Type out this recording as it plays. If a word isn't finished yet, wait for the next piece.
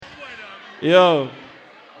Yo.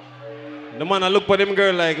 The man I look for them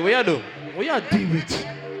girl like, what you do? What you do with?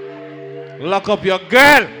 Lock up your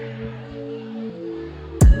girl.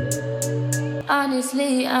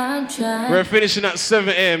 Honestly, I'm trying. We're finishing at 7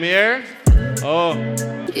 a.m. here. Oh.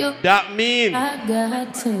 That means. I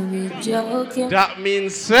got to be joking. That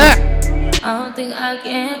means, sir. I don't think I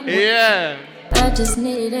can. Yeah. I just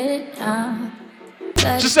need it now.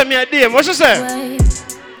 She sent me a DM. What she say?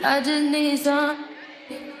 I just need some.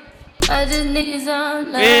 I just need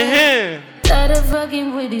some love. Tired of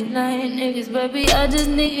fucking with these lying niggas, baby. I just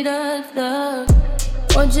need us love.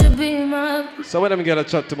 Won't you be my? So when them get a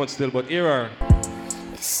chat too much still, but here are.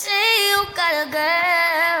 You say you got a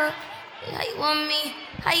girl. How you want me?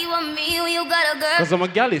 How you want me when you got a girl? Cause I'm a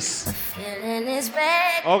gallus. Feeling is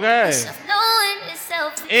bad. Okay. Knowing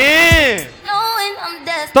itself. Knowing I'm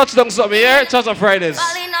desperate. Touchdown something here. Church on Fridays.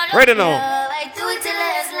 Ready now. I do it till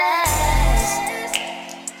it's last.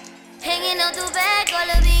 Hanging out the back, all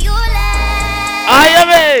of it you last. I am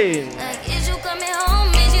it. Like, is you coming home?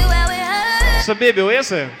 Is you out with her? So baby, what you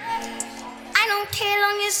say? I don't care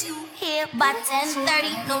long as you here by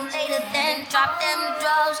 10:30, no later than drop them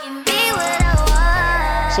draws. Give me what I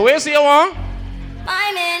want. So where you see you want?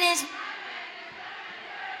 My man is.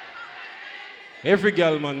 Every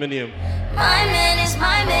girl, man, my name. My man is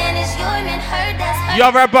your man, her, that's her. You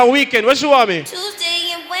have her per weekend. What you want me?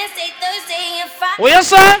 Tuesday and Wednesday, Thursday and Friday. What you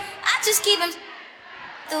say? I just keep him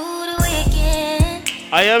through the weekend.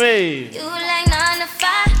 I am it. You like 9 to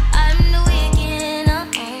 5, I'm the weekend.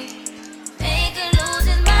 Make him lose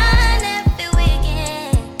his mind every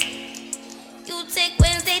weekend. You take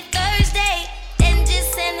Wednesday, Thursday, then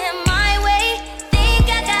just send him my way. Think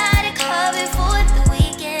I got it covered for the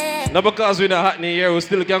weekend. Not because we're not hot in here, we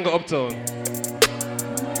still can go uptown.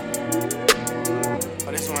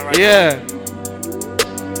 Oh, this one right Yeah.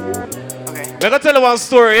 Okay. I'm gonna tell you one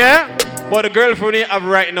story, yeah? About the girlfriend you have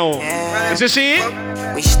right now. Yeah. Is this she?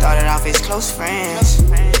 We started off as close friends.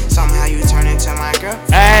 Somehow you turned into my girl.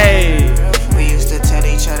 Hey. We used to tell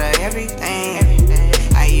each other everything.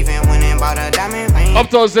 I even went and bought a diamond ring.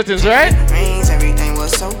 Uptown settings, right? Rings, everything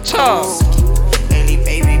was so cool. Lately,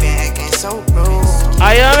 baby, been acting so rude.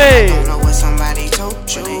 I am I it. don't know what somebody told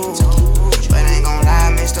you, but I ain't gon'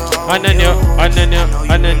 lie, Mr. And then you.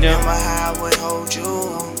 Remember how I would hold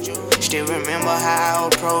you. Still remember how I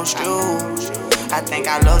approached you. I think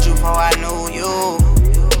I loved you before I knew you.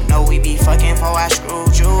 Know we be fucking before I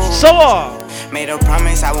screwed you. So what? Made a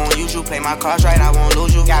promise I won't use you. Play my cards right, I won't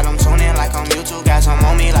lose you. Got them tuning like I'm YouTube. Got some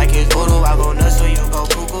on me like it's voodoo. I go nuts so you go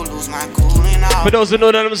cuckoo. Lose my cool and all. For those who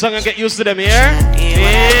know them song and get used to them, yeah?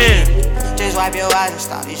 Yeah. Just wipe your eyes and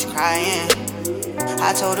stop this crying.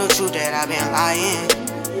 I told the truth that I've been lying.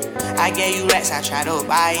 I gave you racks, I tried to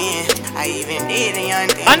buy in. I even did a young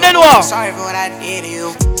thing. And then what? Sorry for what I did to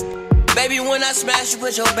you. Baby, when I smash you,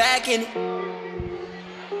 put your back in it.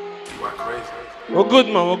 We're good,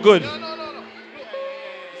 man, we're good.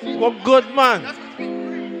 We're good, man.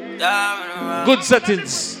 Good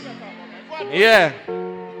settings. Yeah.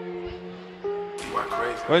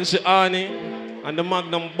 When she Annie and the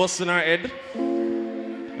magnum busting her head,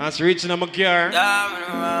 and she reaching on my car,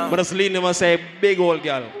 but I lean him and say, big old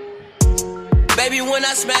girl. Baby, when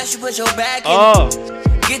I smash you, put your back in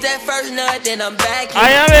it. Get that first nut, then I'm back in I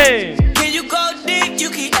am it. Can you go deep? You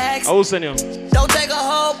keep asking. I will send you. Don't take a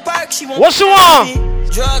whole perk, she won't. What you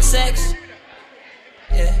want? Drug sex.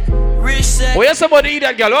 Yeah. Rich sex. What you say about the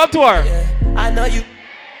idiot girl? What to her? Yeah. I know you.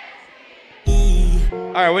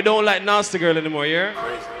 Alright, we don't like nasty girl anymore, yeah?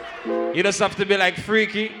 You just have to be like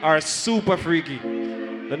freaky or super freaky.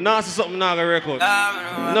 The nasty something not gonna record.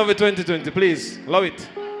 Love it 2020, please. Love it.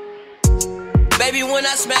 Baby, when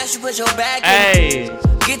I smash you, put your back in it.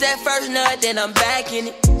 Get that first nut, then I'm back in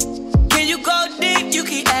it. Can you go deep? You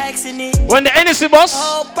keep asking it. When the NSC boss,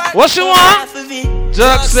 what you want?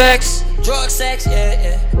 Drug sex. Drug sex,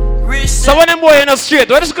 yeah. Rich sex. So when them boy in the street,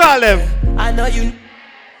 what is call them? I know you.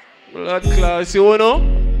 Blood clots, you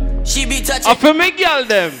know? She be touching. I feel me girl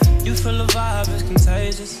them. You feel the vibe is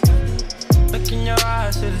contagious. Look in your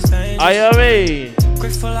eyes, feel the same. I am a.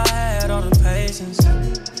 Grateful I had all the patience.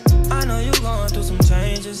 I know you going through some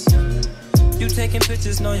changes. You taking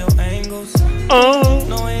pictures, know your angles. Oh.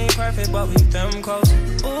 No, we ain't perfect, but we them close.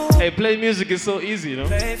 Ooh. Hey, playing music is so easy, you know?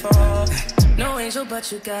 Pay for no angel,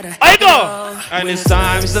 but you gotta. I go. And it's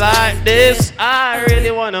times like this, I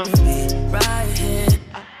really wanna. Right here.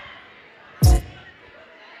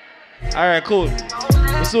 Alright, cool.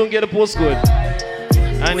 We soon get a postcode.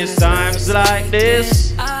 And it's times like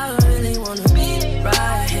this. I really wanna be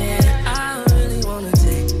right here. I really wanna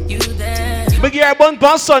take you there. Big year bun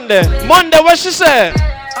on Sunday. Monday, what she say?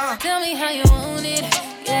 Tell me how you want it,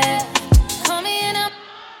 yeah.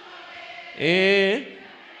 Eh?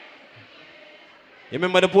 You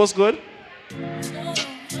remember the postcode?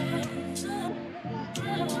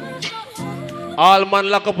 All man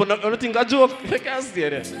lock up on the... I don't think a joke. You can't stay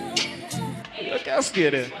there. You can't stay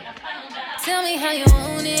there. Tell me how you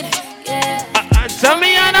want it, yeah. Tell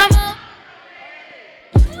me, Anna.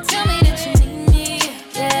 Tell me that you need me,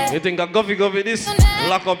 yeah. You think a govy this?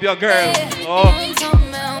 Lock up your girl. Oh.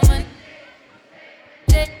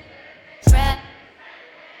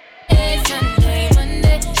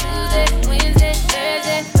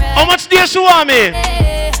 How much do you want me?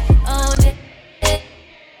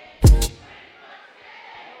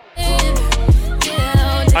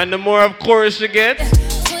 And the more of chorus she gets,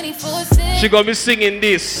 she gonna be singing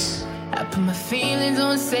this. I put my feelings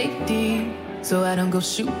on safety, so I don't go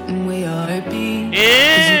shooting where your heart be.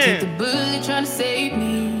 Yeah. Cause you take the bullet trying to save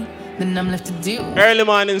me, then I'm left to deal with early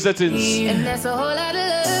morning settings. And that's a whole lot of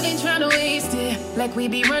love, ain't trying to waste it. Like we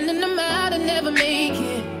be running them out and never make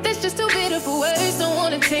it. That's just too bitter for words, don't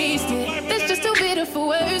wanna taste it. That's just too bitter for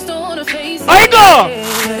words, don't wanna face it. I go!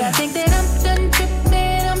 But I think that I'm done tripping,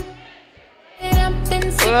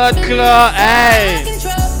 Blood clot, hey.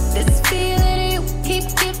 This feeling you keep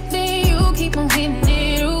giving, you keep on hitting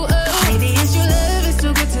it. Maybe it's your love, it's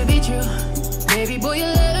too good to be true. Baby boy, your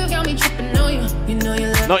love got me tripping on you. You know you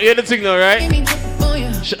love not hear the thing now, right? me tripping on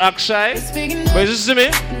you. She act shy. It's big But enough, you see me?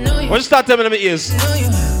 know you. When you start telling me my ears. Know you.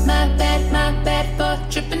 My bad for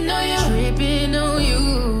tripping on you. Tripping on you.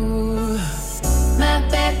 My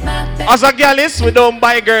bad. As a girl is, we don't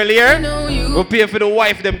buy girl here. Know you. We pay for the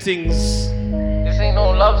wife them things. This ain't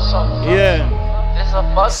no love song. Yeah. This a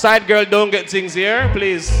fuck. Side girl don't get things here,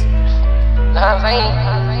 please.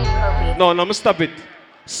 No, me stop it.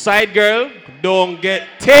 Side girl don't get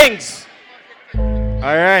things.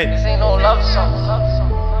 Alright. This ain't no love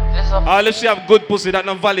song. This a All if she have good pussy, that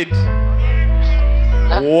not valid.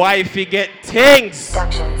 Wifey get things.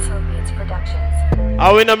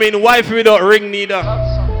 I will not mean wifey without ring neither.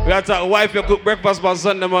 We are talking wife you cook breakfast by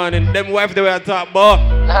Sunday morning. Them wife they were talking about.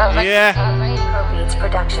 Yeah.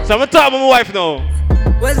 So I'm talking about my wife now.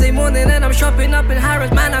 Wednesday morning and I'm shopping up in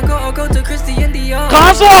Harrods. Man, I gotta go to Christy and Dior.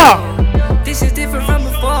 Kaswa! This is different from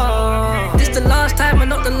before. This the last time and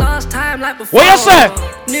not the last time like before. What you say?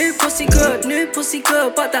 New pussy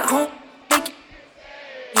good, but that whole make it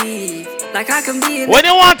leave. Like I can be in When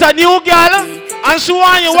you want a new girl and she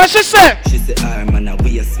want you, what she say? She say, "I'm man, a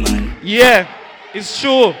waste man." Yeah, it's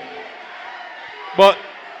true. But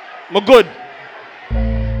I'm good.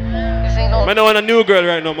 This ain't no. I don't want a new girl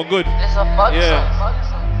right now. I'm good. This a fuck Yeah. song.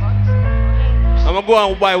 I'm gonna go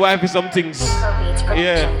and buy wifey some things.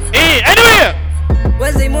 Yeah. Hey, anyway.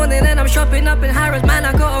 Wednesday morning and I'm shopping up in Harrods. Man,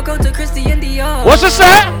 I gotta go to Christy and Dior. What she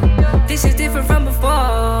say? This is different from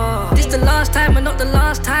before. This the last time and not the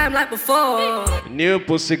last time like before. New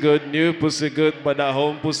pussy good, but that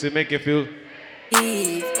home pussy make you feel.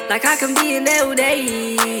 Like I can be in there all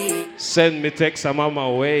day. Send me text, I'm on my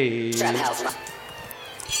way.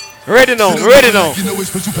 Ready now. You know it's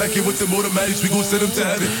special packet with the automatics. We gon' send them to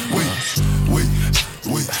heaven. Wait.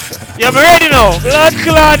 Yeah, I'm ready now. Blood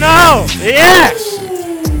clot now. Yeah.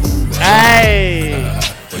 Hey.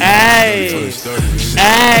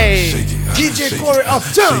 DJ Corey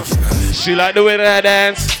Uptown. She like the way that I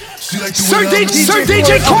dance. Sir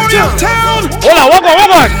DJ Corey Uptown.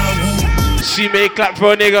 Hold on. She may clap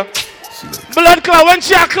for a nigga. Blood clot, when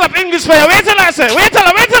she a clap English for you, wait till her.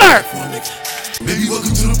 Baby,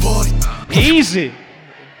 welcome to the party. Easy.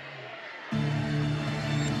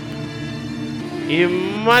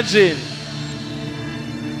 Imagine.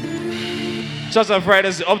 Just on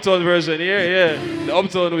Friday's the Uptown version. Yeah. The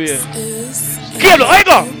Uptown way. Give I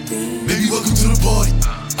go. Baby, welcome to the party.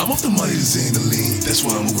 I'm off the money to Xandaline. That's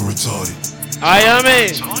why I'm over retarded. I am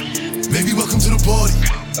it. Baby, welcome to the party.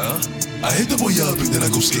 I hit the boy up and then I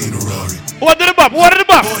go skate in a Rari. What did the bop? Party.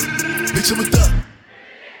 Bitch, I'm a thug.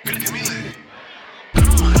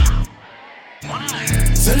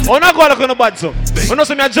 Oh, not going to bad so. You know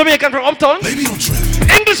some Jamaican from Uptown? Baby, don't trip.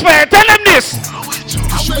 English player, tell them this.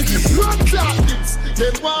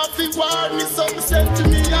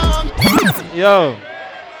 Yo.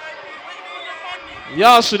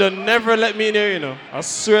 Y'all should have never let me in here, you know. I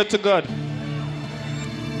swear to God.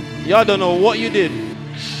 Y'all don't know what you did.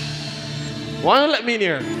 Why don't let me in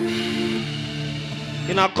here?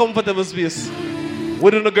 In a comfortable space.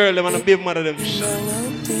 Within the girl them and the baby mother them.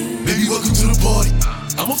 Baby, welcome to the party.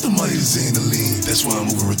 I'm off the money to Xandaline. That's why I'm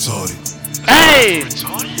over retarded. Hey!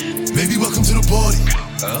 Baby, welcome to the party.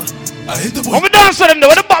 I hit the boy. What we dance for them though?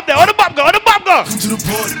 Where the bop go? Welcome to the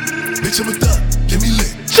party. Bitch, I'm a thug. Get me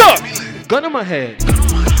lit. Sure. Gun in my head.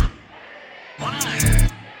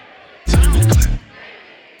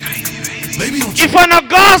 If I'm not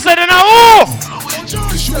Gaza, then I who?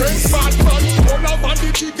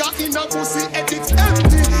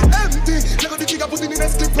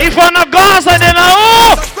 If I'm not Gaza, then I who?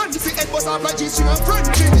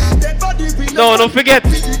 No, don't forget.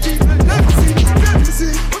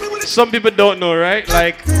 Some people don't know, right?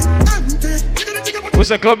 Like, what's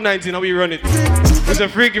a Club 19? How we run it? What's a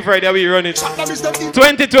Freaky Friday? How we run it?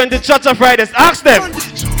 2020 Chacha Fridays. Ask them.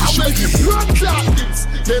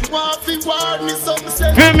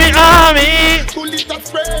 Feel me army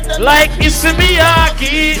like it's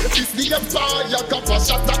Miyaki.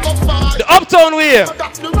 The Uptown way.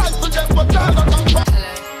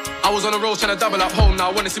 I was on the road trying to double up home.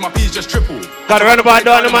 Now I want to see my P's just triple. Got a roundabout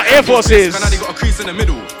down in my Air Forces. And now they got a crease in the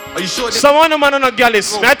middle. Are you sure? Someone man on a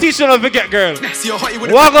gallus. May I teach you not to forget, girl? See,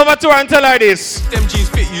 walk over to her and tell her this. Them jeans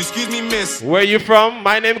fit you. Excuse me, miss. Where you from?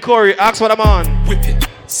 My name Corey. Ask what I'm on. Whip it,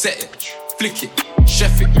 set it, flick it,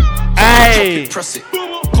 chef it. Hey. It, press it,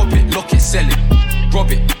 cop it, lock it, sell it,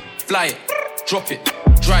 rob it, fly it, drop it,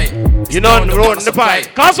 dry it. You know on the road in the pie.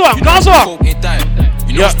 Cause one. You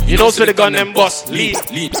know so the gun them boss. Lean.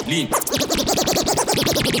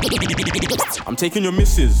 I'm taking your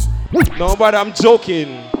missus. No, but I'm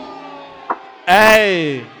joking.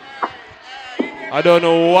 Hey. I don't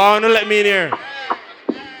know why you wanna let me in here.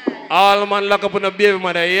 All man lock up on the baby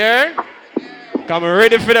mother here. Come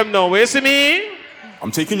ready for them now. Where you see me?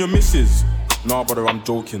 I'm taking your missus. Nah, brother, I'm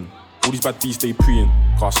joking. All these bad beats stay preying.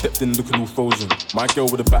 Cause I stepped in looking all frozen. My girl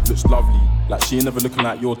with the back looks lovely. Like she ain't never looking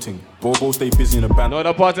like your thing. Bobo stay busy in the band. No,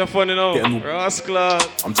 that part of funny now. Rascal.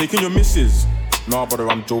 I'm taking your missus. Nah, brother,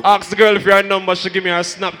 I'm joking. Ask the girl if you have a number, she give me her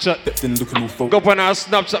Snapchat. Stepped in looking all frozen. Go up on her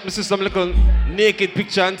Snapchat, me see some little naked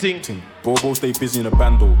picture and thing. Bobo stay busy in the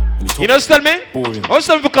band though. You know what tell me? Boring. What's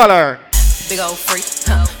the color? Big old freak,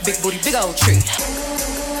 big booty, big old tree.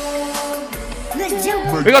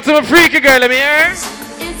 We got some freaky girl, let me hear.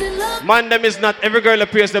 Man, them is not every girl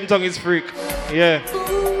that pierce them tongue is freak. Yeah.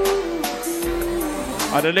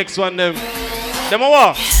 And the next one, them a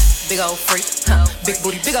what? Big old freak, big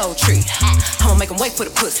booty, big old tree. I'ma make him wait for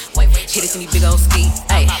the pussy. Hit it in these big old ski.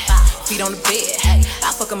 Ay, feet on the bed.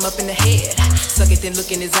 I fuck him up in the head. Suck it, then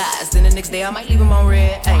look in his eyes. Then the next day I might leave him on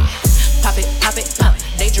red. Ay, pop it,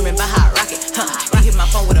 daydreaming by hot rocket. He hit my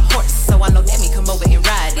phone with a horse, so I know that me come over and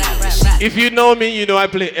ride it. If you know me, you know I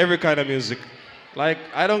play every kind of music. Like,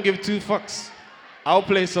 I don't give two fucks. I'll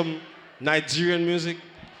play some Nigerian music.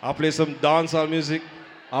 I'll play some dancehall music.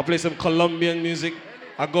 I'll play some Colombian music.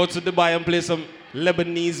 I'll go to Dubai and play some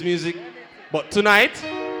Lebanese music. But tonight,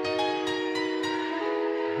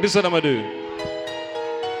 this is what I'm gonna do.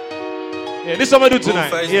 Yeah, this is what I'm gonna do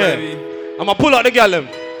tonight. Yeah. I'm gonna pull out the girl.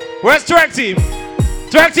 Where's track team?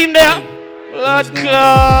 Track team there? Blood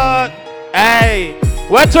clot. Hey,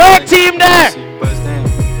 where's track team there?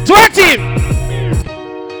 Track team.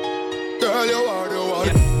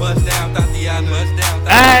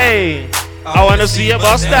 Hey, I wanna see you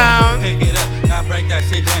bust down.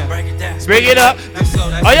 Bring it up.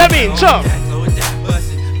 Oh, you mean, chop?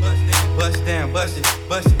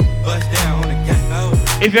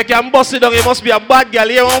 If you can bust it down, you must be a bad girl.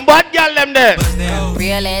 You want bad girl them there.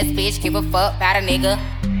 Real ass bitch, give a fuck about a nigga.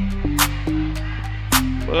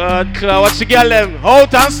 What's the girl them?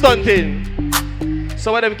 Out and stunting.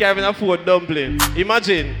 Some of them can't even afford dumpling.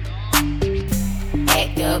 Imagine.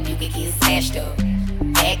 Act up, you could get smashed up.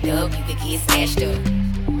 Act up, you could get smashed up.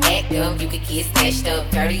 Act up, you could get smashed up.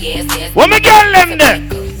 Dirty ass. What me girl them there?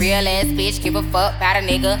 Real ass bitch, give a fuck about a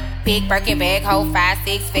nigga. Big Birkin bag, hold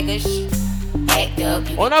 5-6 figures. Act up,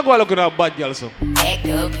 you could. Not go look at a bad girl, so. Act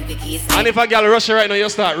up, you could get smashed up. And if a girl rush right now, you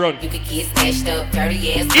start run. You could get smashed up.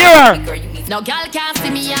 Dirty ass. Here. No girl can't see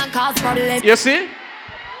me and cause problems. You see?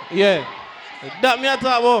 Yeah. That me I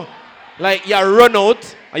talk about. Like you run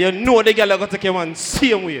out and you know the girl are gonna take him on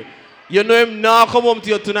same way. You know him now come home to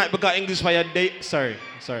you tonight because English for your day. Sorry.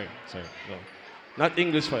 No. Not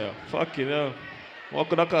English for you. Fucking hell. What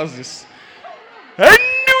could I cause this? Anyway.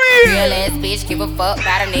 Real ass bitch, give a fuck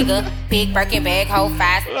about a nigga. Big Birkin bag, hold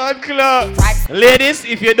 5. Blood clot. Ladies,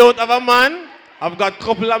 if you don't have a man, I've got a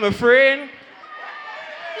couple of my friends.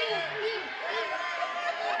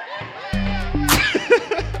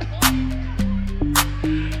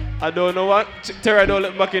 I don't know what. Terry, don't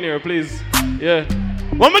let me back in here, please. Yeah.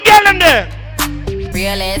 What me get them there?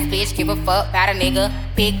 Real ass bitch, give a fuck about a nigga.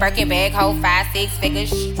 Big Birkin bag, hold 5-6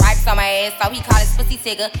 figures. Stripes on my ass, so he call his pussy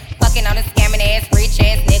tigger. Fucking on a scamming ass, rich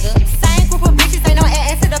ass nigga. Same group of bitches, ain't no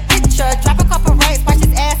ass to the picture. Drop a couple racks, watch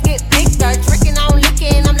his ass get bigger. Drinking, I'm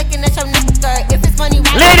licking at your nigga. If it's money,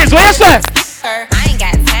 right? Ladies, what you say? I ain't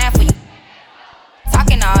got time for you.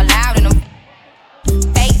 Talking all loud in them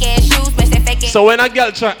fake ass shoes, match that fake So when a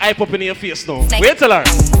girl try hype up in your face now, wait till her.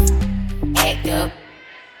 Act up.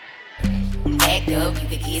 Act up, you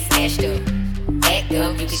could get smashed up. Act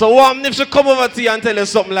up, you could. So what if she come over to you and tell you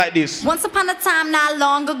something like this? Once upon a time, not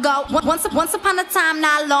long ago. Once upon a time,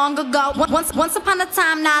 not long ago. Once upon a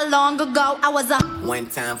time, not long ago. I was a. One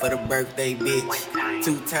time for the birthday, bitch.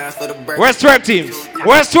 2 times for the birthday. Where's twerk team?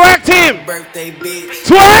 Where's twerk team? Birthday, bitch.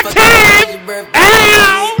 Twerk team!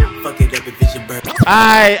 Ow! Fuck it up if it's your birthday.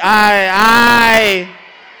 Aye.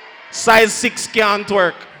 Size 6 can't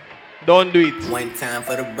twerk. Don't do it. One time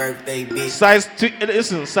for the birthday, bitch. Size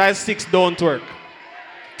 6 don't twerk.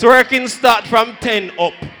 Twerking start from 10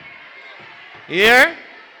 up. Yeah?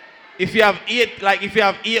 If you have 8, like if you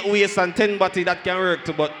have 8 waist and 10 body, that can work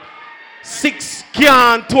too, but 6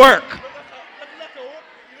 can't twerk.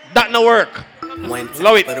 That no work.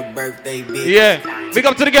 Love it. For the birthday, bitch. Yeah. Big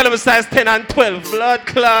up to the girl with size 10 and 12. Blood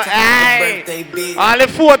clot. Aye. Only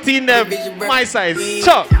 14 them. My size.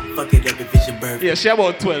 Chuck. Fuck it up if it's your birthday. Yeah, she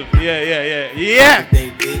about 12. Yeah.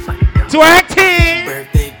 Twerk team.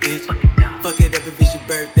 Birthday, bitch. Fuck it up if it's your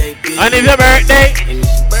birthday, bitch. And if your birthday. And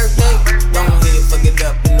it's your birthday. Go ahead, fuck it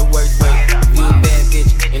up in the worst way. You a bad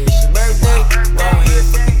bitch. And it's your birthday. Go ahead,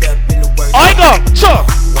 fuck it up in the worst way. I go. Chuck. 1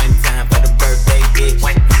 time for the birthday, bitch.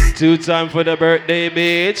 2 times for the birthday,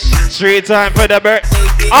 bitch. 3 times for the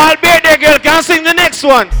birthday. All birthday girl can sing the next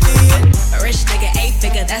one. A rich nigga,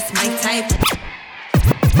 8-figure, that's my type.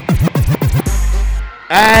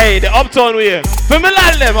 Hey, the uptown way. For me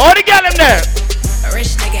land them. All the girl them there. A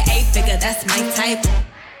rich nigga, 8-figure, that's my type.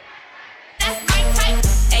 That's my type.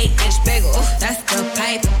 8-inch bagel, that's the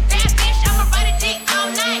pipe. That bitch, I'ma ride a dick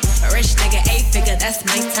all night. A rich nigga, 8-figure, that's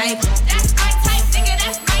my type. That's my type, nigga,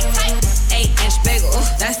 that's my type. 8-inch bagel,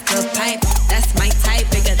 that's the pipe. That's my type,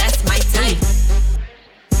 nigga, that's my type.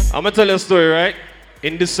 I'm gonna tell you a story, right?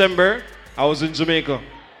 In December, I was in Jamaica.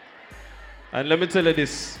 And let me tell you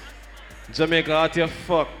this. Jamaica out here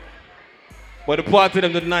fuck. But the party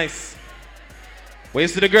them did nice. When you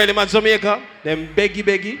see the girl in Jamaica, them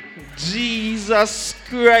beggy. Jesus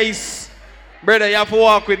Christ. Brother, you have to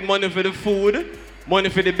walk with money for the food, money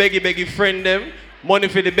for the beggy friend them, money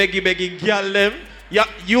for the beggy girl them. Yeah,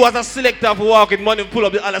 you as a selector have to walk with money pull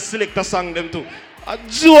up the other selector song them too. I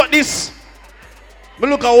joke this. I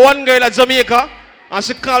look at one girl at Jamaica and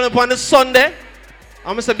she called me up on the Sunday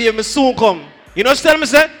and I said, baby, me soon come. You know what she tell me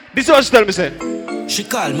say? This is what she tell me say. She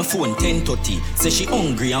call my phone 10:30. Say she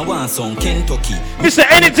hungry and want some Kentucky. Me say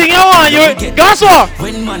anything you want, you guess what?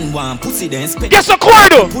 When man want pussy then spend. Guess what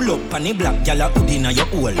quarter? Pull up on the black gyal put in your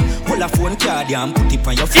hole. Pull a phone card and put it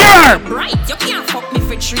on your phone. Yeah. Right, you can't fuck me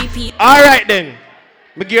for 3p. Alright then.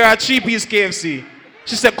 Me give her a 3-piece KFC.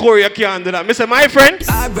 She said, Corey, you can't do that. Me say, my friend.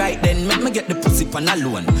 Alright then, make me get the pussy pan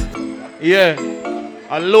alone. Yeah.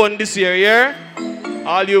 Alone this year, yeah?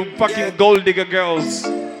 All you fucking gold digger girls.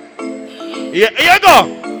 Yeah, here you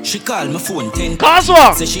go. She call my phone 10. Cause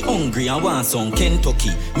what? Say she hungry and want some Kentucky.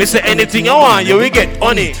 Me say anything you want, you will get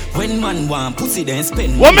honey. When man want pussy then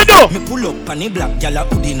spend. What me do? Me pull up on the black gyal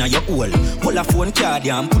put in your hole. Pull a phone card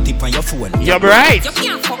and put it on your phone. You're right. You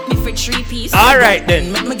can't fuck me for 3p. Alright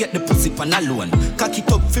then. Make me get the pussy pan alone. Cock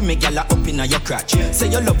it up for me gyal up in your crotch. Say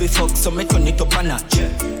you love it fuck so me turn it up a notch.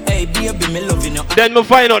 Hey baby, me loving you. Then me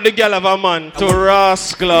find out the girl have a man to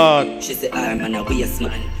rascal. She say I'm an a waste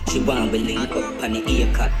man. She want we link up on the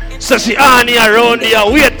ear cut. So she on here around here,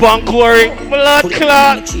 wait for Corey. Blood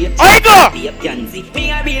clot. I go. Me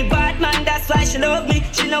a real bad man, that's why she love me.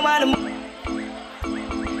 She no wanna.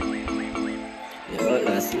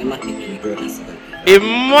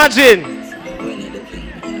 Imagine.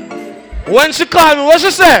 When she call me, what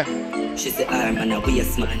she say? She say I'm an a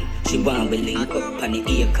waste man. She want we link up on the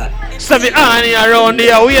ear cut. So she on here around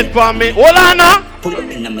here, wait for me. Hold on now. Pull up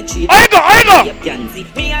in my cheek. I go.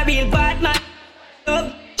 Me a real bad man.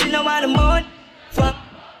 She no wanna moan. Fuck.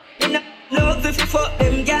 Me no love if you fuck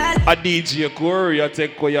them gal. A DJ Corey, I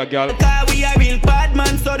take for your gal. We a real bad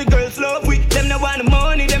man, so the girls love we. Them no want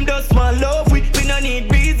money, them just want love we. We no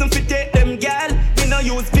need reason to take them gal. We no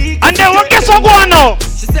use speak. And then what guess what going now?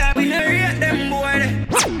 She said we no rate them boy.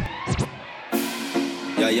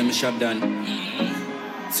 Yeah, me shop done.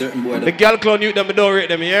 Certain boy. The girl clown you them, don't rate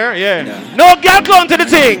them here, yeah. No girl clown to the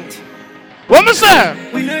thing. What me say?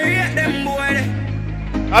 We no rate them boy.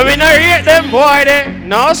 I mean, I rate them boy there.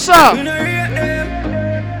 No sir. We no rate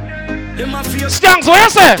them. Them a feel. Skanks, what you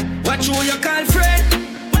say? Watch who you call friend.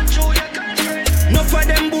 Watch who you call friend. No for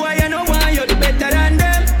them boy, you know why you the better than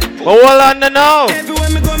them. But hold on now. Everywhere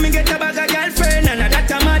me go, me get a bag of girlfriend, and that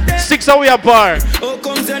time at them. 6 away apart. Oh,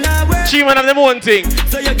 comes an hour. 3 man of them one thing.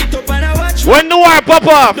 So you get up and I watch. When the war pop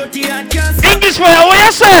up. English for you, what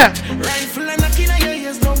you say? Rifle and knocking on your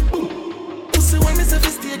ears, no.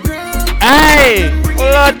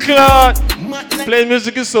 Blood clot. Playing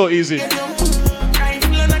music is so easy.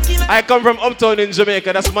 I come from Uptown in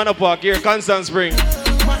Jamaica. That's Manor Park here, Constant Spring.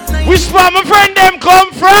 Which part my friend them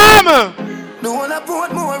come from? The one I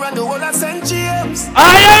brought more and the one I St. James.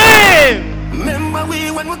 Aye. Remember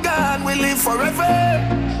we when we're gone, we live forever.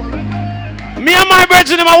 Me and my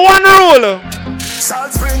brethren have one rule.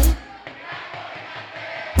 Salt Spring.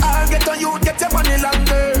 I'll get on you, get your money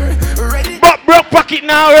longer. Ready? But broke pocket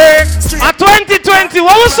now, eh? At 2020,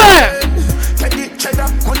 what was that? Petty cheddar,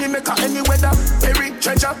 money maker any weather. Perry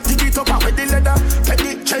treasure, dig it up out with the leather.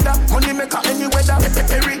 Petty cheddar, money maker any weather.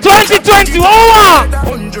 2020, what was that?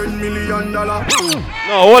 $100 million.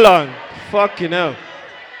 No, hold on. Fucking hell.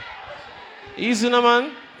 Easy now,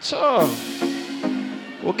 man. Sure.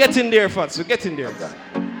 We'll get in there, Fats. We'll get in there.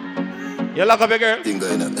 You lock up your girl?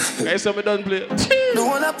 Guys, so me don't play. The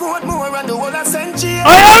one I brought more and the one I St. James.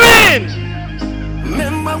 Oh, you mean?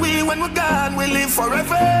 Remember we when we're gone, we live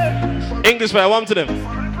forever. English, I want to them.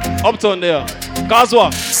 Uptown there. Cause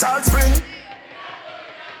what? Salt Spring.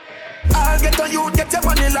 I'll get on you, get your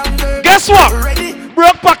money longer. Guess what? Ready?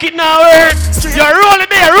 Broke pocket now, eh? You're rolling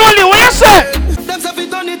there, rolling. What you say? Them say fi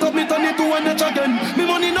turn it up, me turn it to one edge again. Me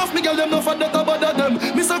money enough, me girl them no for that about them.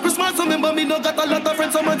 Me say Christmas, remember me no got a lot of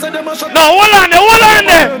friends. Someone say them a shot. No, hold on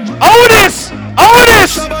there. How this?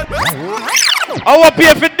 I will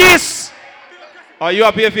pay for this. Are you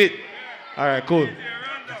happy for it? Alright, cool.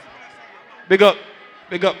 Big up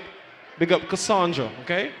Cassandra,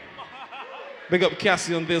 okay? Big up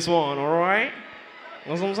Cassie on this one, alright?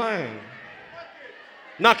 That's what I'm saying.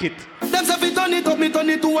 Knock it. Them say fi turn it up, me turn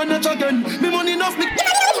it to one edge again. Me money enough, me.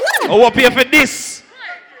 I will pay for this.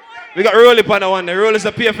 We got Rolly on the one. The Rolly is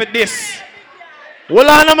a pay for this. Hold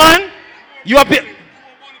on, man. You are pay.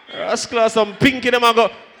 Rascal, some pink in them and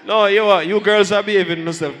go. No, you girls are behaving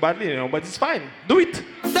yourself badly, you know, but it's fine. Do it.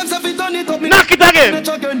 Them say fi turn it up, me. Knock it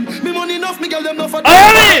again. Me money enough, me girl them no for.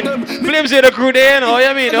 Oh, you mean? Flames here, the crew there, you know.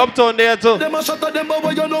 You mean? The Uptown there too. Them a shot at them,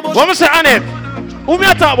 but you know. What me say, Annette? Who me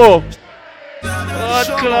a talk about? Blood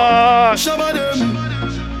clot.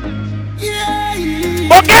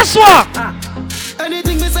 But guess what?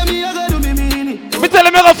 Anything me say me, I gotta do me mean it. Me tell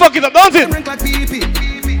him I go fuck it up, don't it?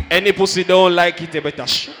 Any pussy don't like it, you better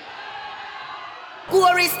shh.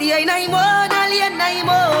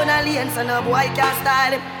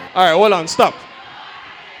 Alright, hold on, stop.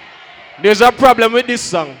 There's a problem with this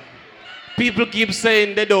song. People keep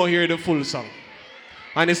saying they don't hear the full song.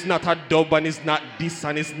 And it's not a dub, and it's not this,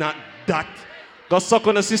 and it's not that. Go suck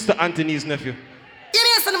on the sister Anthony's nephew. You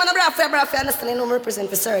understand? I'm represent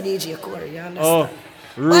for Sir DJ Corey, you understand? Oh,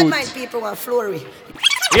 rude. Bad mind people want flurry.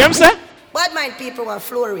 You hear me say? Bad mind people want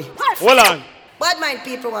flurry. Hold on. Bad mind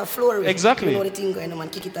people want flurry. Exactly. You know the thing going on, man,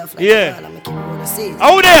 kick it off like yeah. that, and make it roll the seas.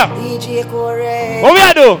 How there? DJ Corey. What we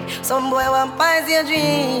are do? Some boy want pies, you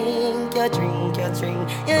drink.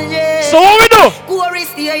 Yeah. So what we do? Corey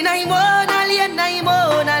stay in a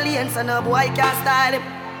lane, so no boy can't style him.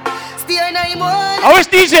 Stay in a How is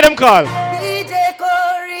DJ them call? DJ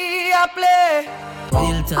Corey, I play.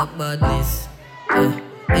 Hilltop badness.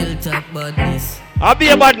 Hilltop badness. I'll be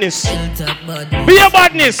a badness. Hilltop badness. Be a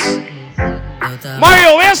badness.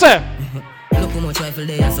 Mario, where you say? Look how much rifle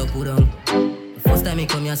they are so put on. The first time he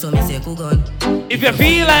come here, so me say cook on. If you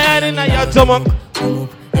feel like I in your stomach,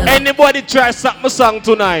 anybody try stop my song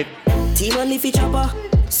tonight. Team on the feature chopper.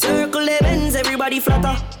 Circle events, everybody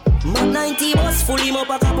flatter. Mad 90 bus, full him up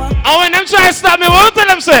a copper. And when them try to stop me, what tell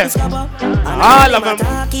them say? All of them.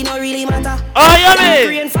 Really matter. Oh, you mean?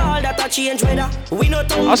 Rainfall that a change weather. We not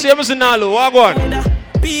talk. I see you missing now, what go on?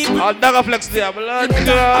 I'll dagger flex there, blood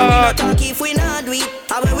clot.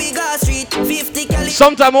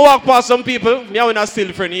 Sometimes I walk past some people, me I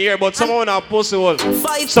still friend here, but someone a pussy hole.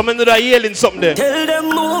 Someone that are yelling something there. Tell them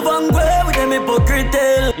move and go with them hypocrite.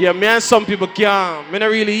 Yeah, me and some people can't. Me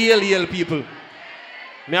not really yell people.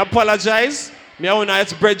 Me apologize. Me I wanna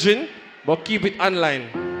it's bridging, but keep it online.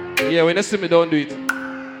 Yeah, when you see me, don't do it.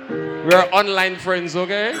 We are online friends,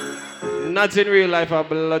 okay? Not in real life, a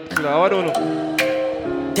blood clot. I don't know.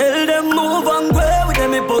 Tell them move and go with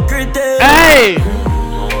them hypocrite. Hey!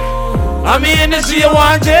 I mean, this you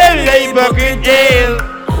want jail, the hypocrite jail.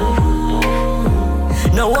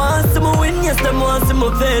 No one to me win, yes, them want to me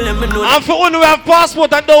fail. And for one who have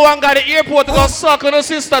passport and don't want to go to the airport to go suck on the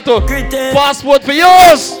sister too. Passport for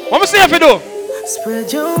yours. What me say if you do?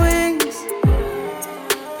 Spread your wings.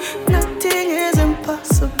 Nothing is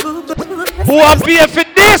impossible. Who have paid for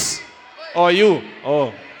this? Oh, you?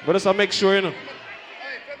 Oh, but just make sure, you know.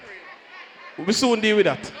 We'll soon deal with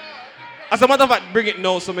that. As a matter of fact, bring it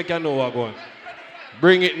now so we can know what's going on.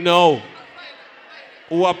 Bring it now.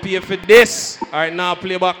 Who have paid for this? Alright, now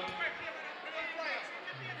play back.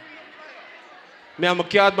 Me have my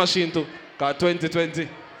card machine too. Cause 2020.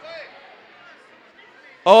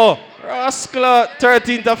 Oh, Rascal,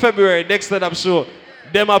 13th of February, next stand up show.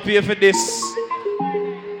 Them are pay for this.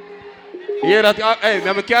 Yeah, that. Hey, me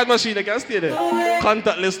have a card machine. I can stay there.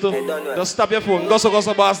 Contact list too. Just stop your phone. Go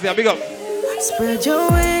so boss there. Big up. Spread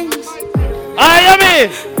your wings. I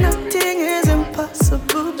mean. Nothing is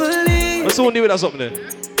impossible, believe. What's soon do with us up there?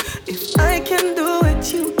 If I can do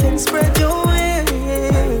it, you can spread your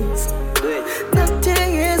wings.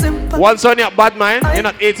 Nothing is impossible. One son, you're bad mind. You're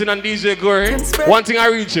not 18 on DJ Gory. One thing I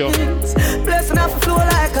reach you. Blessing off a flow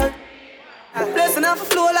like a. Blessing off a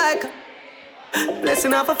flow like a.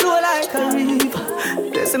 Blessing off a flow like a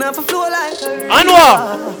river. Blessing off a flow like a river.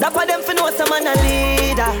 Anwa! That for them for know some man a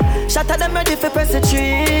leader. Shatter them ready for press the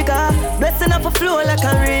trigger. Blessing off a flow like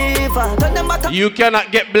a river. Turn them back. You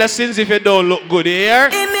cannot get blessings if you don't look good here.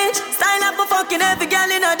 Image, style up for fucking every girl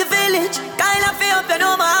in the village. Kind of feel up, you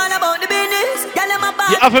know all about the business. Girl in my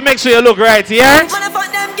back. You have to make sure you look right here. When I fuck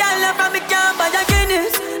them girl from me camp by your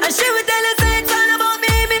Guinness. And she will tell us it's all about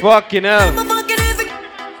me. Fucking hell.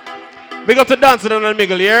 Big up to dancing on the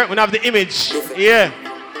middle here. We have the image. Yeah.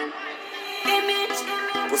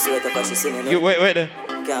 Pussy it because she singing. You wait there.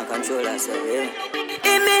 Can't control herself, yeah.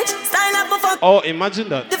 Image, style up for fuck. Oh, imagine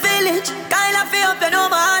that. The village, kind of feel up, you know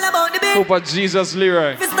all about the big. Hope of Jesus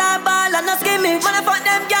Leroy. If star ball and no skimming. When I fuck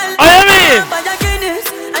them girl. I mean. By your Guinness.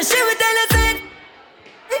 And she will tell us it.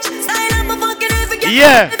 Style up for fucking every girl.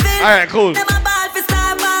 Yeah. Alright, cool. Them a ball for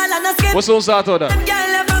star ball and no skimming. What's on start of that?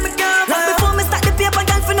 Before me start the paper,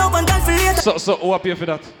 girl for no one, girl for later. So who pay for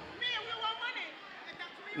that?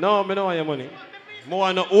 No, I don't want your money.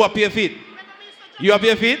 Who pay for it? You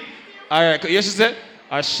pay for it? Alright, yes she said.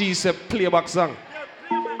 She said playback song.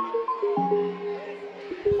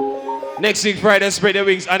 Next week Friday, spread your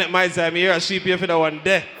wings and at my time here. She pay for that one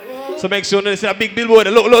there. So make sure you see a big billboard.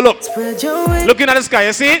 Look. Looking at the sky,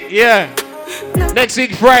 you see it? Yeah. Next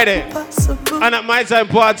week Friday. And at my time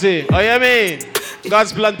party. Oh, you mean?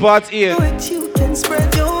 God's plan part 8.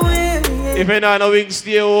 If you know no wings,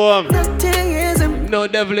 stay home. No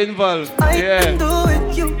devil involved. Yeah.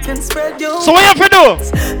 So what you have to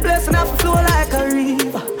do? Blessing off a flow like a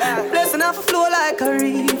river. Blessing off a flow like a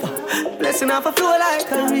river. Blessing off a flow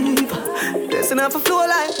like a river. Blessing off a flow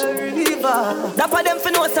like a river. That for them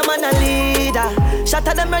for know some man a leader.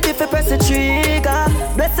 Shatter them ready for press the trigger.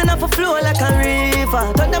 Blessing off a flow like a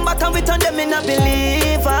river. Turn them back and we turn them in a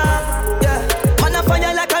believer. Yeah. Man a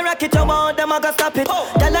fire like a rocket, you want them, I gotta stop it.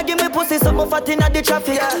 Y'all give me pussy, some more fat inna the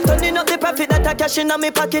traffic. Turning up the profit that I cash inna me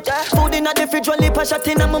pocket. Food inna the fridge, one lip a shot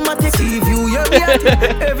inna my matic. See view, yeah, we at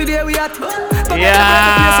it. Every day we at it.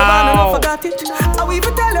 Yeah. Forgot it. I will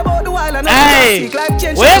even tell about the wild and hey,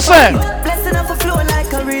 where's it? Blessing off a flow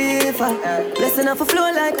like a river. Blessing off a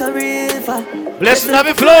flow like a river. Blessing off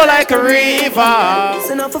a flow like a river.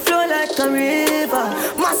 Blessing off a flow like a river.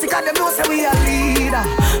 Massacre them know say we a leader.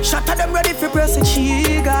 Shatter them ready for press the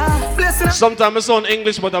trigger. Sometimes I sound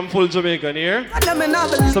English but I'm full Jamaican here. So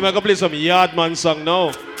I'm gonna play some Yardman song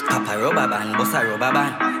now. Papa Roba Band, Bossa Roba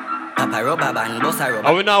Band. Papa Roba Band, Bossa Roba.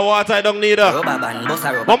 And we know what I don't need her. Roba Band,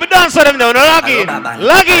 Bossa Roba. But we dance to them now, no login.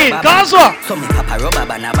 Login, cause what? So me Papa Roba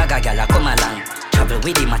Band, a baga gyal a come along. Travel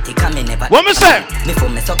with the matic and me never. What me say? Me for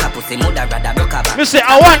me suck a pussy, mother rather broke a back. Me say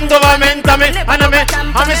I want government and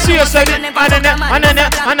me see you say it.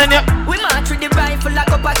 And then. We march with the rifle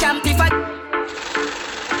like up a camp if I.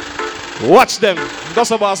 Watch them.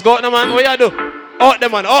 Gossa boss, go out there, man. What you do? Out there,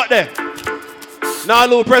 man. Out there. Now,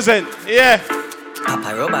 Lou present. Yeah.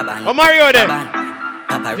 Papa Roba Band. Oh, Mario there.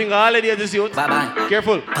 Papa. Think all of this youth.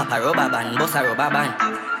 Careful. Papa Roba Band, Bossa Roba Band.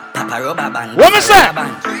 Papa Roba Band. What me say?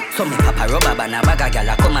 So me Papa Roba Band, a baga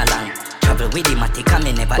gyal a come along. Travel with the matic and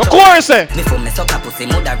me never. What chorus say? Me for me suck a pussy,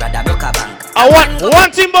 mother rather broke a bank. I want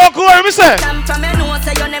one thing about chorus, me say. From me know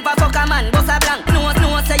say you never fuck a man, Bossa Blanc. No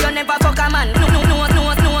say you never fuck a man. No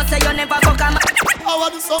say you never fuck a man. I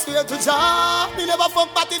want to suck you to job. Me never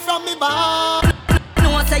fuck party from me bar.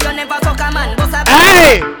 No say you never fuck a man, Bossa Blanc.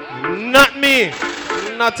 Hey, not me.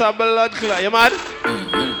 Not a blood clot. You mad?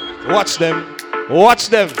 Watch them. Watch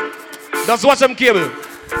them. Just watch them cable.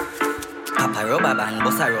 Papa Roba Band,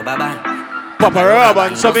 Bossa Roba Band. Papa Roba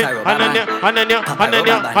Band, so me. Ananya. Papa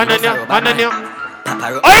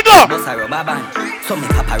Roba I go. Bossa Roba Band. So me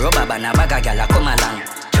Papa Roba Band, a baga gyal a come along.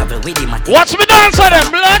 Travel with the matic. Watch me dance for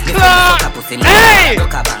them, blood clot. Hey!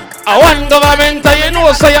 I want government, and you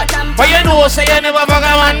know say you never fuck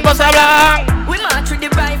a man, Bossa Blanc. We march with the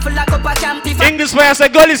rifle like up a camp. English way I say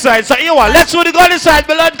gully side, so you want let's do the gully side,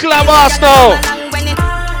 blood clot boss now.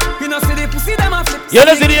 You know see the pussy them a flip. You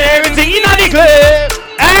know see everything in the clip.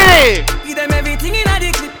 Hey! Give them everything in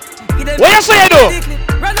the clip. What you say you do?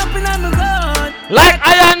 Run up in my gun.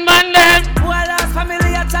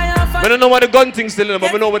 don't know what the gun thing still,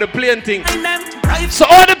 but I know what the plane thing. So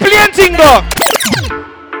all the plane thing go.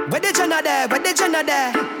 Where the Jenna there? Where the Jenna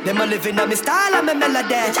there? Them a living on me style and me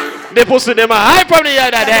melody. They pussy them a high from the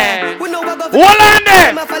other there. We know what go. Hold on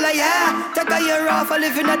there. Take a year off, I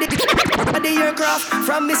live in the aircraft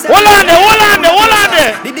from me. Hold on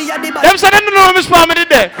there. Them say they don't know me spam me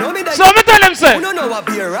there. So me tell them say.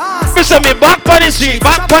 Me say me back on the street,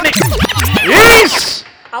 back on the. Yes.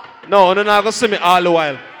 No, no, not gonna see me all the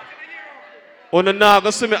while. Oh, no, not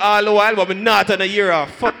gonna see me all the while, but me not on a year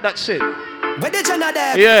off. Fuck that shit. Where the Jenna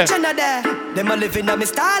there? Yeah. Jenna there. Them a living on me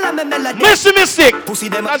style and me melody. Mystic. Pussy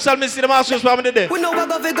them. That's all me see them also spam me there. We know what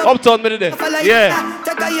go. Uptown me there. Yeah.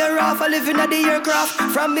 Take a year off, I live in the aircraft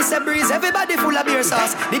from Mr. Breeze. Everybody full of beer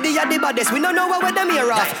sauce. The baddest. We don't know what them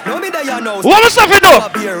here off. No me there you know. What was stuff you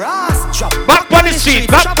do? Beer ass. Back on the street.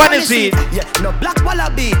 Back on the street. Yeah. No black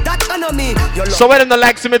wallaby. That on me. So when them not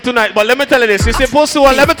like me tonight, but let me tell you this. You see pussy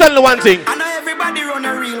one. Let me tell you one thing. I know everybody run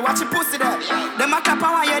a reel. Watch your pussy there. Them a clap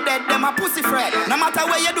while you're dead. Them a pussy fret. No matter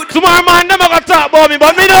where you do. Tomorrow man, them a gonna talk about me,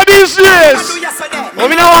 but me no business. But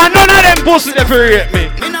me no want none of them pussy to rate me.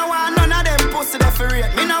 Me no want none of them pussy to rate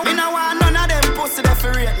me. Me no want none of them pussy to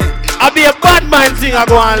rate me. I be a bad man thing I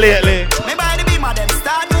go on lately. Me by the beam of them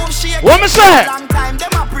start move shake. What me say? Long time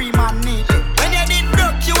them a pre-man neatly. When you did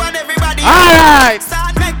broke, you and everybody. Alright.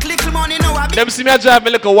 Start make little money now. Them see me a drive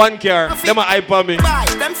me like a one car. Them a hype on me.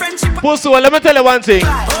 Them friendship. Pussy one, let me tell you one thing.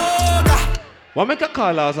 What make a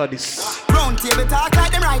call as of this? Talk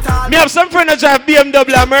like them right all. Me have some friend that drive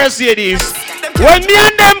BMW and Mercedes. When me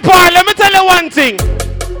and them part, let me tell you one thing.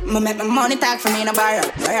 Me make my money talk for me in a bar.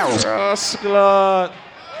 Rascal.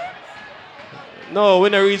 No, we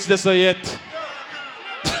don't reach this yet.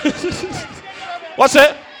 What's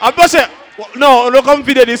it? I'm going to say, no, don't come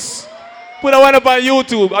video this. Put a one up on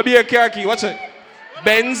YouTube. I'll be a car key. Watch it.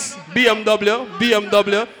 Benz,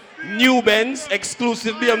 BMW, new Benz,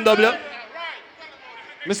 exclusive BMW.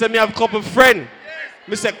 Me say me have couple friend.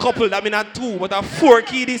 Me say couple, that mean not two, but a 4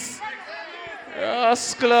 key this.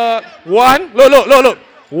 Rascal. One, look.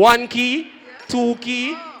 1 key, 2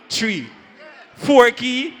 key, 3. 4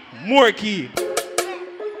 key, more key.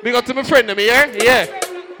 Big up to my friend them here.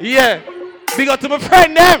 Yeah. Big up to my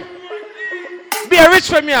friend them. Be a rich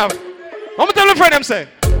friend me have. What me tell my friend them say?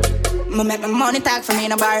 Me make my money talk for me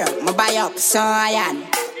in a bar. Me buy up, so I am.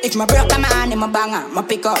 If my broke a man in my banger, my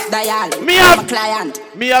pick up dial. Me have my client.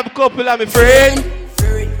 Me have couple of my friend.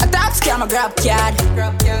 A top scam, a grab card.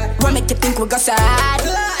 What make you think we go sad?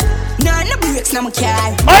 None of breaks, no my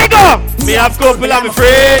car. I go. Me have couple of my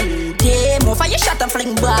friend. Yeah, move for your shot and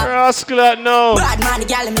fling back. Rascal, no. Bad man, the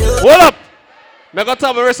gal him love. Hold up. Me got to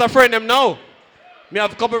have a rest of friend them now. Me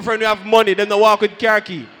have a couple of friends who have money. Them don't walk with car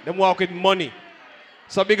key. Them walk with money.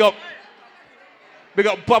 So big up. Big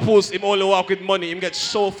up Papoose, him only walk with money, him get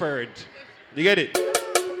chauffeured. You get it?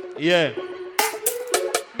 Yeah.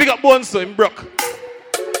 Big up Bones too, him broke.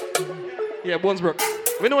 Yeah, Bones broke.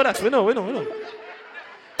 We know that, we know.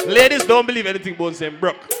 Ladies don't believe anything Bones say, him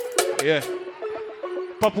broke. Yeah.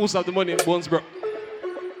 Papoose have the money, Bones broke.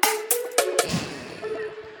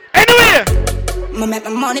 Anyway! Me make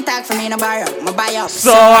my money talk for me in a bar. Me buy up.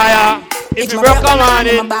 So I if you broke a man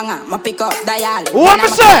in, my pick up dial. What me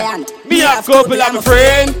say? Me have couple of my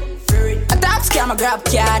friend. A top scam, a grab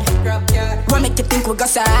card. What make you think we go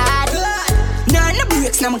sad? None of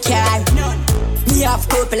breaks, no my car. Me have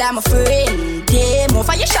couple of my friend. Yeah, move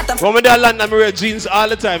for your shot and when me there land, I wear jeans all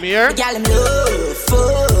the time, you hear? Gal him love,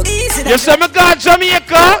 fuck. You say me got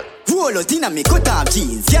Jamaica? Roll out in a me cut off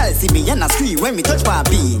jeans. Y'all see me and I scream when me touch my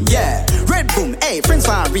bean. Yeah, red boom, hey, friends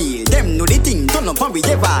for real. Them know the thing, turn up and we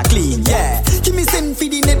ever clean. Yeah, give me send for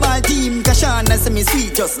the netball team. Kashana say me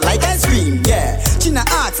sweet just like ice cream. Yeah, China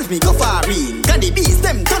asks if me go far in. Got the beast,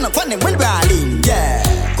 them turn up on them well brawling. Yeah,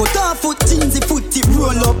 cut off foot jeans, the foot tip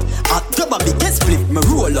roll up. At double biggest flip, me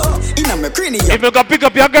roll up. In a me cranium. If you go pick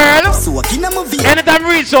up your girl, so in a movie. Anytime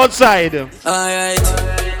reach outside. Alright.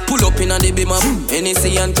 Pull up in a the beam of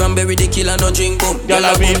NEC and cranberry, the killer no drink up. Girl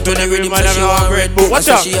I been to the rhythm and she want Red Bull. Watch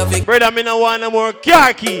out, brother, me no want no more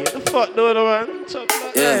car key. The fuck do the man?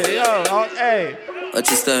 Yeah. Hey, yo, hey. What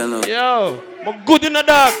you style now? Yo, I'm good in the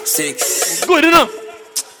dark. 6. I'm good enough.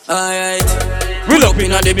 Alright. Pull up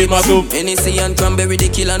in a the beam of NEC and cranberry, the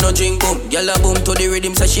killer no drink up. Girl a boom to the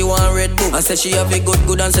rhythm, say she want Red Bull. I say she have a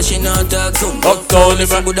good and say she not talk some. Uptown,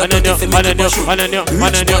 man and you.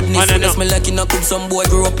 Me like in a club, some boy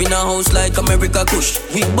grew up in a house like America Kush.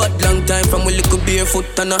 We bad long time from we little barefoot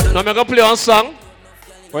and now I'm gonna play one song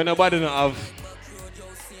where nobody don't have.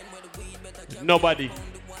 Nobody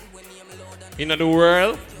in the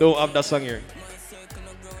world don't have that song here.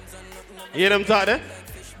 You hear them talk there?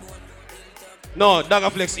 No,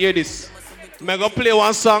 Dagaflex, hear this. I'm gonna play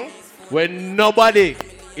one song where nobody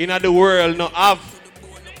in the world no have.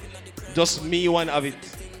 Just me one have it.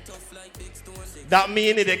 That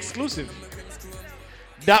mean it's exclusive.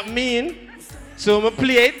 That mean, so I'm gonna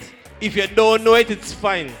play it. If you don't know it, it's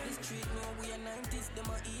fine.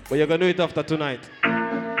 But you're gonna do it after tonight.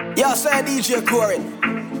 Yo, say DJ Corey.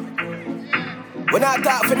 When I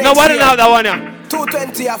talk for next Nobody year, have that one, yeah.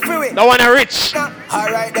 220, I feel it. That one are rich.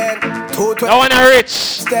 Alright then, 220. That one are rich.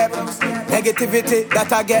 Step, negativity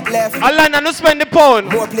that I get left. Alana, no spend the pound.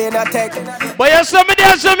 More playing a tech. But you saw me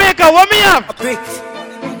there in Jamaica, what me have? Brick.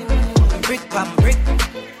 Brick pam, brick.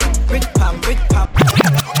 Brick pam, brick pam.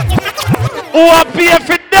 Who are pay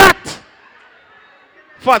for that?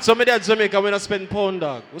 Fat, so me there in Jamaica, we don't spend pound,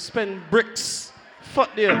 dog. We spend bricks.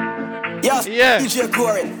 Fuck there. Yes, yeah. DJ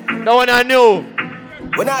Corey. That one I know.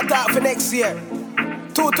 When I talk for next year,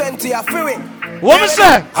 220, I feel it. What me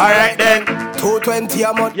say? Alright then. 220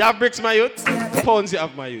 a month. You have bricks, my youth? Pounds you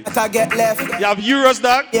have, my youth. That I get left. You have euros,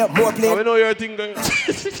 dog? Yeah, more play. We know your thing going.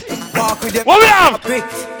 Walk with them. What we have? Brick.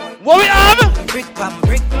 What we have? Brick pam,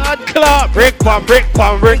 brick. God clap. Brick pam, brick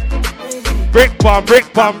pam, brick. Brick pam,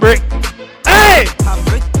 brick pam, brick. Hey! Pam,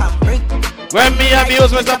 brick, pam, brick. When me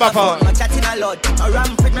abuse Mr. Baffa. I'm chatting a lot. I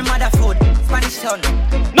ram with my mother food. Spanish town.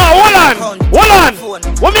 No, hold on. Hold on.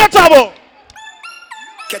 What me a talk about?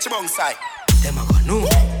 Catch him on side. Them a go no.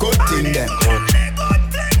 Good thing them.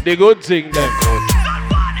 The good thing them.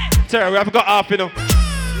 Terry, we have got half, you know.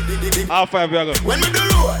 Half 5 we are going. When we do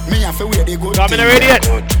road, me have to wear the good Come in already yet?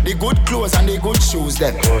 The good clothes and the good shoes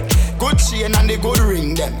them. Good chain and the good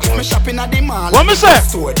ring them. If me shopping at the mall, what me say?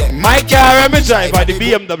 Them. My car and me drive by the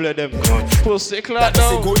BMW them. Pussy clock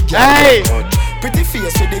down. Hey! Pretty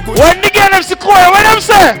face with the good. When the girl them secure, what them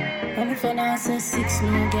say?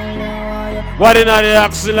 What in the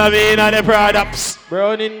axle of me in the products?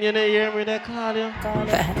 Browning, you know, hear me, they call you.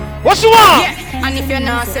 What you want? Yeah, and if you're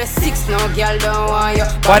not say 6, no girl don't want you.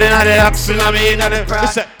 What in the axle of me in the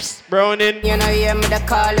products? Browning. You know, hear me, they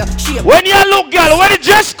call you. When you look, girl, what the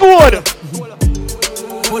dress code?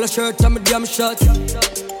 Pull a shirt and my damn shorts.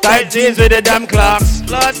 Tight jeans with the damn clocks.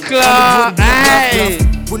 Blood clock. Hey.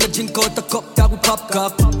 When I drink out the cup, that we pop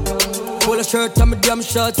cup. Pull a shirt and my damn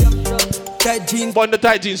shorts. Tight jeans. Bun the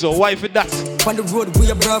tight jeans, so why for that? On the road, we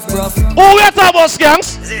are rough. Oh, we are talking about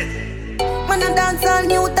skanks. When I dance on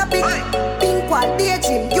new topic, pink one,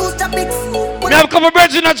 daydream, use topics. We have a couple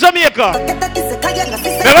birds in Jamaica.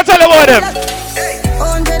 Never tell you about them.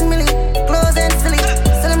 100 million, close and silly.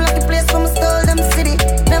 Sell them like the place from a stole them city.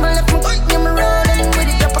 Never left me, I'm rolling with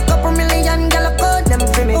it. Drop a couple million, girl, I call them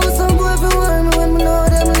for me. Also, boy, if you want me, when me know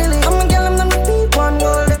them lily. I'm a girl, I'm not repeat one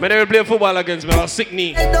goal. I never play football against me, I was sick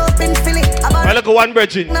knee. I look at one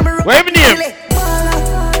virgin. Where have you name?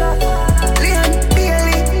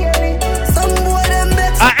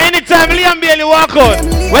 Anytime Liam Bailey walk out,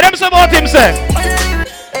 what them say about him say?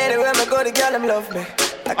 Anywhere I go, the girl them love me.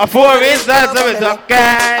 A 4 reasons of it,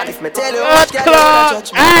 okay. What club?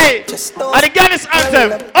 Hey! And the girl is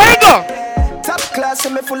anthem. How you go? Top class,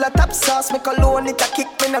 me full of top sauce. Me cologne it a kick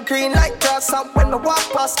me no green like grass. And when me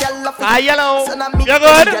walk past, girl love it. Ah, yellow. You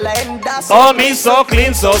good? Oh, me so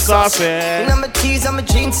clean, so saucy. And I'm a tease, I'm a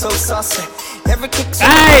jeans, so saucy. Every kick so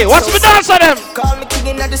hey, what's me dance on them? Call me king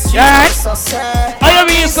in the street, yeah. so saucy. Oh, you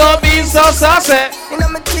mean so saucy? And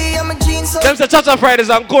I'm a tea, I'm a jeans, so them say Chacha Fridays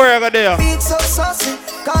and Korea go there. So saucy.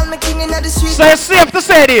 Call me king in the street. So it's safe to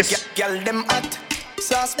say this. Girl, them hot.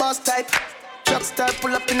 Sauce boss type. Truck star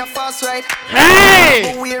pull up in a fast ride.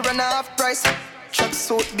 Hey! We run a half price. Truck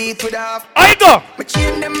suit beat with a half. I go. My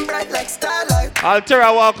chain them bright like starlight. I'll tear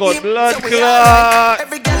a walk out. Blood clot.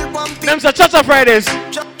 Every girl want them say Chacha Fridays.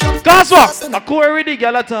 Cause what? A core with the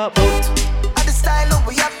girl at top. At the style of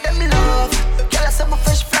we have them love. Girl I say my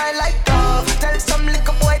fish fly like dove. Tell some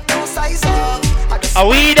little boy don't size up. A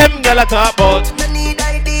we them girl at top about.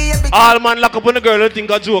 All man lock up on the girl who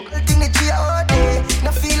think a joke.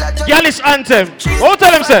 Girl is anthem. What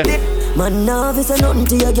tell them say? Man, now this is nothing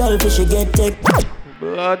to your girl, fish you get take.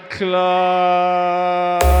 Blood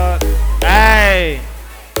clot. Hey.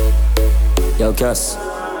 Yo, Cass.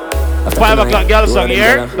 5 o'clock girl song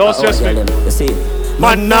here. Don't stress me.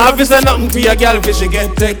 Man, now this is nothing to your girl, fish you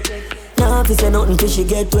get take. Now this is nothing to she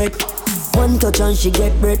get wet. One touch and she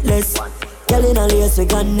get breathless. Girl in a lace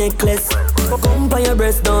with a necklace. Come on your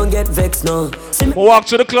breast, don't get vexed, no. Walk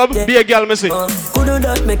to the club, be a girl, missing. Couldn't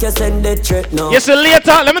that make you send that threat, no. Yes,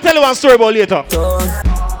 later, let me tell you one story about later.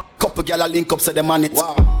 Couple gyal link up, say them on it.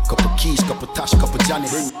 Wow. Couple keys, couple Tash, couple Johnny.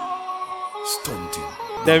 Stunting.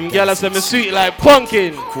 Them gyal say me sweet like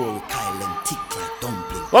pumpkin. Cool, Kyle and thick like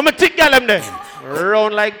dumpling. What me thick gyal them there?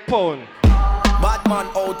 Round like pound. Bad man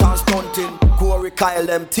out and stunting. Cool Corey Kyle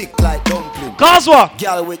them tick like dumpling. Cause what?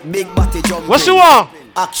 Girl with big body jumping. What you want?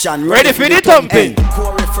 Action ready for the thumping.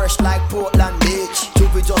 Corey fresh like Portland Beach.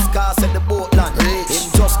 Tubi just cast at the boatland. Him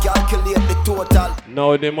just calculate the total.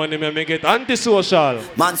 Now the money may make it antisocial.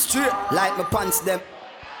 Man straight like my pants them.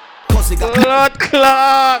 Cause he got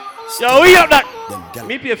clot. Yo, we up that.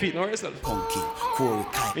 Me pay feet, no yourself. Pumpkin, Corey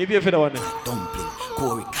Kyle. Me pay for the one. Dumpling,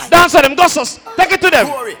 Corey Kyle. Dance on them, gussos. Take it to them.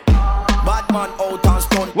 Corey. Bad man out and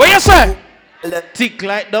stunt. What you say? Tick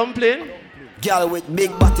like dumpling. Girl with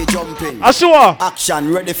big body jumping. Asua.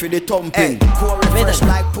 Action ready for the thumping. Corey fresh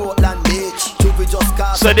like Portland Beach. Tubi just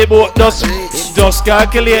cast. So the boat just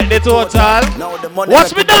calculate the total. Now the money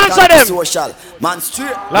watch me dance on them. Social. Man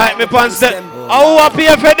straight. Like me pants them. How I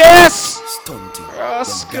pay for this? Stunting.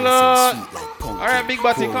 Rascal. Alright, big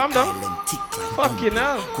body, calm down. Fucking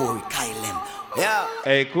hell. Corey Kyle. Yeah.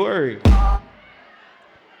 Hey, Corey.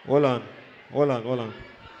 Hold on.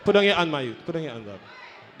 Put on your hand, my youth. Put on your hand, dog.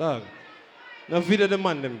 Dog. Now video the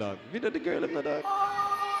man them, dog. Video the girl them, dog.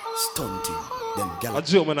 Stunting. Them gal. A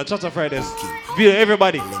joke, man. A Chacha Fridays. Video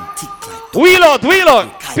everybody. Wheel out.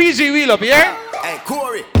 PG wheel up, yeah? Hey,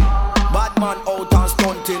 Corey. Bad man out and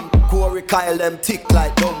stunting. Corey Kyle them tick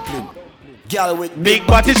like dumpling. Girl with big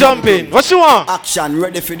body jumping. What you want? Action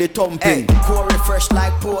ready for the thumping. Hey, Corey fresh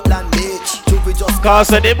like Portland Beach. Tubi just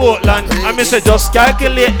cause of the boatland. I mean say just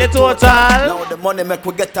calculate the total. Now the money make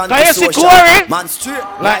we get on the social. Can you see Corey? Man straight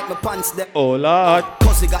like my pants them. Oh Lord.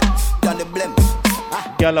 Cause he got done the blem.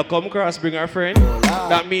 Girl come across, bring her friend.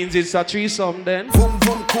 That means it's a threesome then. Boom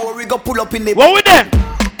boom Corey go pull up in the. What with them?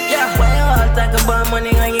 Yeah, why you all talk about money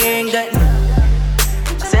and you ain't got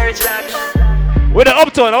Search that. With the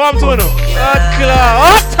uptown, I want to know.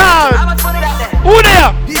 Uptown! Who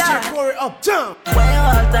there? DJ Corey Uptown. Why you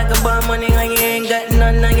all talk about money and you ain't got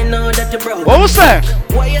none and you know that you broke? What was that?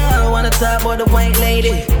 Why you all wanna talk about the white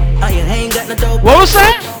lady? And you ain't got no dope. What was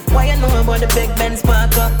that? Why you know about the big Benz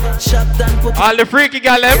park up? Shop done put all the freaky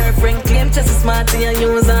gal them. Girlfriend claim just as smart to you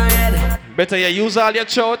use her head. Better you use all your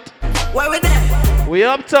throat. Why we there? We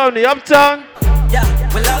uptown. Yeah,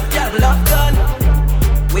 we love gun.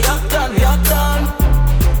 We uptown.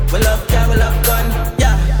 We love gun.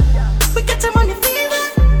 Yeah. We get some money fever.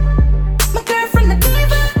 My girlfriend a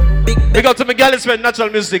diva. Big up to my gal spend natural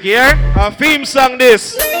music here. Our theme song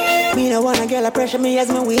this. Me no wanna get a pressure me as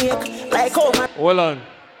me wake. Like oh man. Hold on.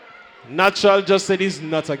 Natural just said he's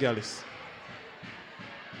not a gallus.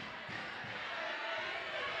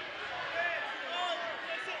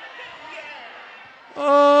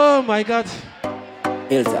 Oh my God.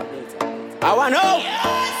 Ilsa. I wanna know.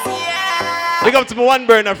 Big up to my one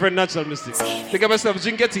burner friend, Natural Mystic. Big up myself,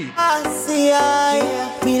 drink a tea.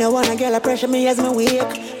 Me no wanna get a pressure me as me wake.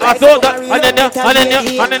 I thought that, and then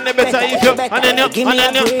better if you, and then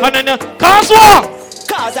you. Cause what?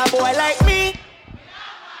 Cause a boy like me.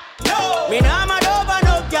 Me nah mad over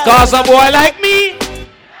no girl. Cause a boy like me.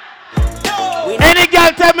 Any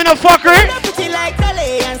girl tell me no fuckery. Like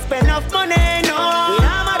and spend enough money, no.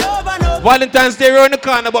 Valentine's Day around the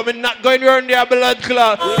corner, but me not going around there, blood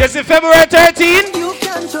clot. Yes, in February 13. You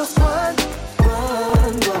can just run.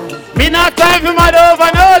 Me not time for mad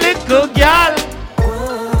over no little girl.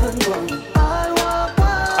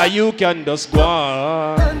 You can just go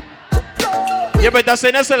on. You better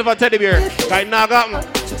send yourself a teddy bear. Cause now got me.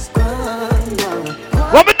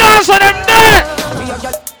 What me dance on them there?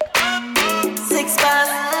 6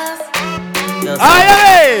 bars.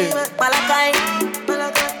 Aye.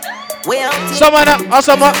 Someone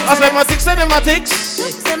mathematics.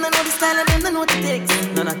 Them know the style and them know the tricks.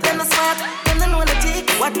 Them the smart, them know the tick.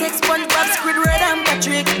 What takes SpongeBob, Squidward and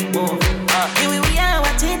Patrick? Here we are,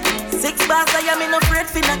 watch it. 6 bars, I am in afraid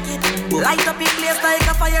for knock it. Light up in place like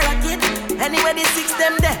a fire rocket. Anyway, the 6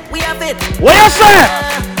 them there, we have it. What you say?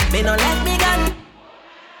 Me no let me gun.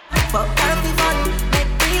 But gotta be fun, make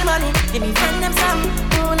real money. Give me friend them some.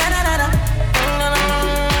 Oh na na na na.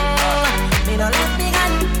 Me no let me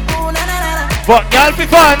gun. Oh na na na na. But y'all be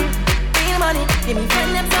fun. Real money, give me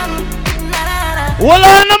friend them some. Na na na. Hold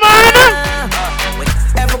on, man.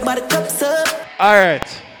 Everybody cups up. All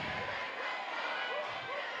right.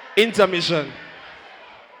 Intermission.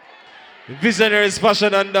 Visionaries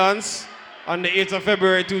Fashion and Dance on the 8th of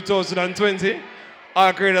February 2020.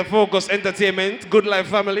 Our creator Focus Entertainment, Good Life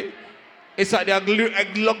Family. It's at the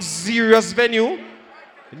luxurious venue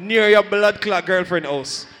near your blood clot girlfriend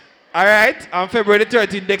house. Alright, on February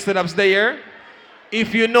 13th, Dexter Dabs there.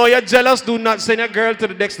 If you know you're jealous, do not send your girl to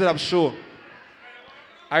the Dexter Dabs show.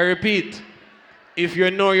 I repeat, if you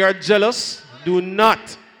know you're jealous, do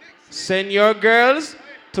not send your girls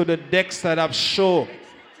to the Dexter Dabs show.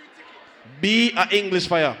 Be an English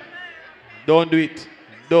fire. Don't do it.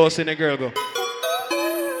 Don't send a girl go.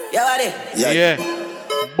 Yeah.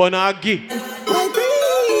 Bonagi.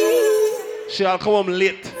 She'll come home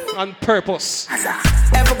late on purpose.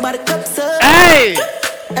 Everybody cups up. Hey!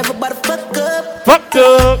 Everybody fuck up. Fucked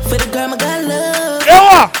up. For the girl I got love.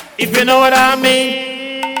 Yo, if you know what I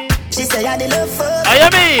mean. She say I the love fuck. How you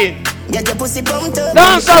mean? Get your pussy pumped up.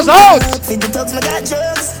 Dancers out. Feed the dogs, I got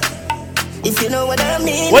drugs. If you know what I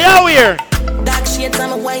mean. What y'all wear? Dark shades on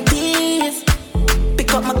my white tees.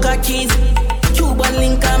 Pick up my car keys. Cuban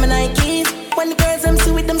link on my Nikes. When the girls I'm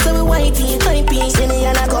see with them so we whitey. High piece. See me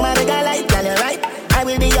and I come out the guy like, girl, you right. I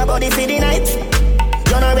will be your body for the night.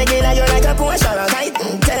 You're not regular, you're like a Porsche or a kite.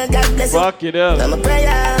 Tell God bless you. Fuck it up. I'm a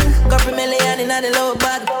prayer. Got for million in the low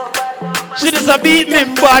bag. She just a beat me,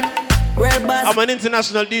 but Real boss. I'm an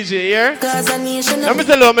international DJ here. Cause a nation. Let me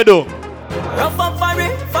tell you what I do. Rough up for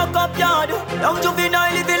it, fuck up yard. Young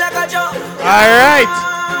juvenile living like a job. Alright.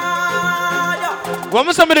 What am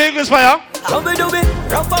I saying to English fire? How we do it?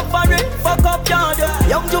 Rough up for it, fuck up yard.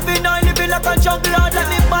 Young juvenile living like a job. Lord, let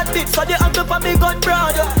me bad bitch. So the angle for me gun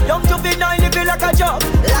brother. Young juvenile living like a job.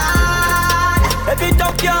 Lord, every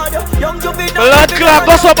top yard. Young juvenile. Blood clot,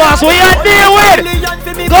 go so boss, what you deal with?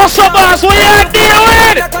 Go so boss, what you deal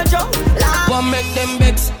with? One make them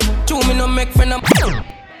vex. Two me no make friend of.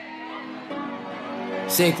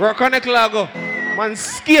 Sick. Rock on the clago. Man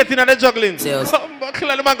skating at the juggling.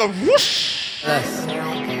 The man go whoosh. I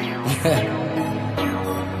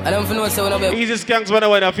don't know what's going on. Easy Skanks when I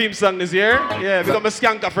win a theme song this year. Yeah, become a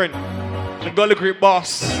skanker friend. The Gully Creek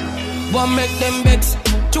boss. One make them vex.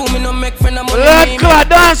 Two me no make friend of money. Blood clot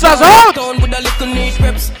dancers out. Town with a little neat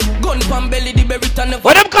reps. Gun pan belly the berry tan.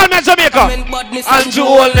 What them call me in Jamaica? Andrew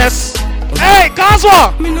Oldness. Hey,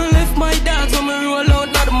 Kaswa. Me no left my dogs when me roll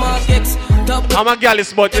out not the markets. I'm a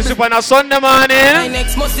gallus, but you sleep on a Sunday morning. My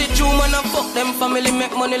next must see true man and fuck them family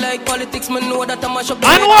make money like politics. Me know that I'm a shop.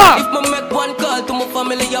 And what? If me make one call to my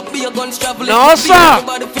family, I be a guns traveling. No sir.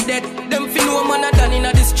 Everybody fi dead. Them fi know man a done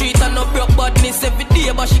inna the street and no broke badness every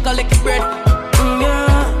day, but she collect bread.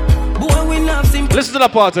 Yeah, boy we not simple. Listen to the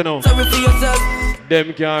part now. Sorry for yourself.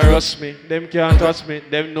 Them can't rush me, them can't touch me.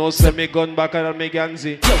 Them know send me gun back and me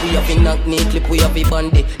ganzi. Yeah, we have a knock knee clip, we have a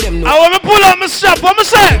bandy. Them know. I want me pull up my strap, what me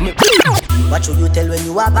say? What should you tell when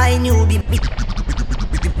you are buying new be?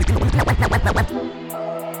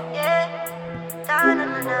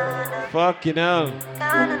 Fucking hell.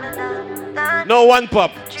 No one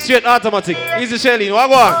pop, straight automatic. Easy Shelly, what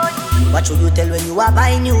go on? What should you tell when you are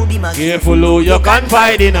buying new be? Careful who you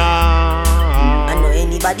confide in.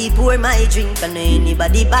 Anybody pour my drink and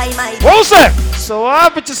anybody buy my drink. What's that? So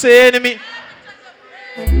happy to say enemy.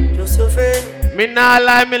 Just your friend. Me not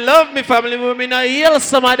lie, me love me family, but me not heal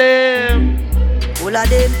some of them. All of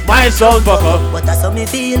them. My son fuck up. But that's how me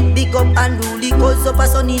feel. Big up and rule it cause up a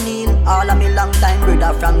sunny kneel. All of me long time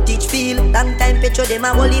brother from Teachfield. Long time picture them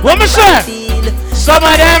a holy. What me say? Some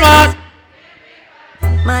of them are.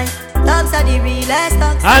 My dogs are the realest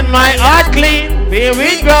dogs. And my heart clean, be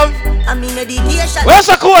with love. I mean medication. Where's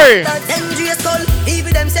the Corey? Dangerous skull.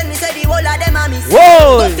 Even them send me say the whole of them a miss.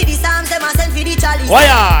 Whoa. But for the Psalms them a send for the chalice. Why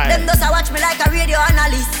are? Them does a watch me like a radio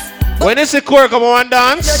analyst. When is the Corey come on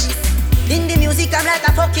dance? In the music I'm like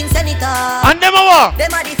a fucking senator. And them a what?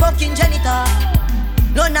 Them are the fucking janitor.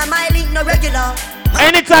 None of my link no regular.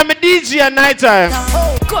 Anytime a DJ at night time.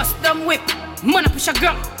 Oh. Custom whip. Man push a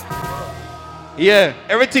girl. Yeah,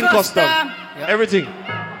 everything custom. Everything.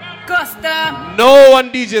 Custom. No one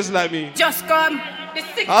DJs like me. Just come.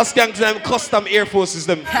 Ask them to them custom Air Forces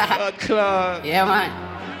them. Yeah, man.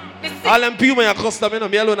 All them Puma are custom, you know,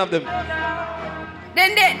 me alone have them.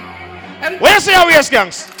 Then. Where you say how we are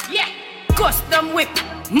skanks? Yeah. Custom whip.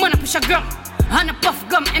 Man push a girl. And a puff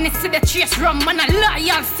gum and it's the chase rum. Man a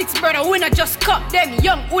loyal 6 brother winner just cup. Them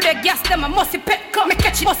young who the gas them a musty pet come. Me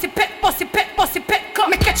catch it pussy pet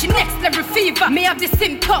come. Me catch it next level fever. Me have the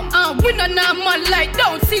symptom. Winner now man like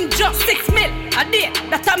down syndrome. 6 mil a day,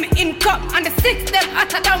 that's how me income. And the 6 them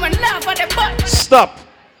hotter down when love at the butt. Stop.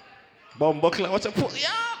 Bumbuckler, watch a pull.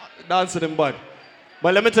 Yeah. Dance to them bud.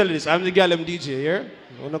 But let me tell you this, I'm the Gallem DJ here.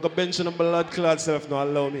 I'm not gonna bench on the blood clot self, no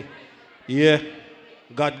allow me. Yeah.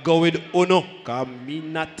 God go with Uno, cause me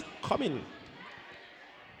not coming.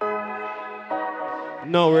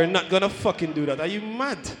 No, we're not gonna fucking do that. Are you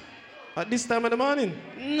mad? At this time of the morning?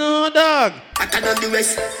 No, dog. I cannot do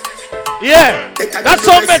this. Yeah, that's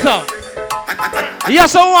so better.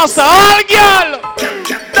 Yes, I want to all girl.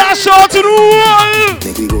 Dash out to the wall.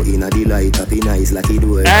 Make we go in a delight, happy nice like it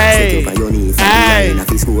was. Hey, set up on your knees, hey, hey.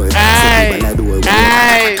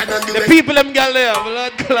 The people them girl there,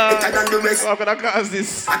 blood clot. How could I cause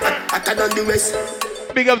this? I cannot do this.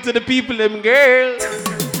 Big up to the people them girl.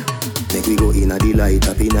 Make we go in a delight,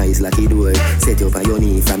 happy nice lucky door. Set you up on your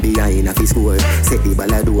knee from behind a score. Set the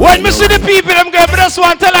ball a door. When me see the people, them girl, me just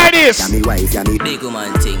want to tell her this. Yeah, me wife, yeah, me big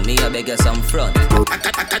woman thing, me a beg you some front.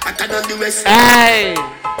 Hey!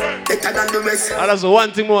 Better than the rest. And that's the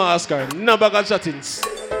one thing more ask her. No bag of chattings.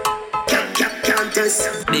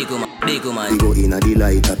 Big woman. We go in a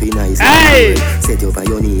delight, happy nice. Hey! Set you up on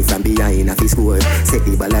your knee from behind a score. Set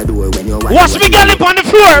the ball a door when you want. Watch me girl up on the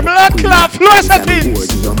floor, blood clot, floor settings.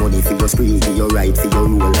 Give your money for your spree, give your right for your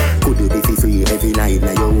roll. Could do be free every night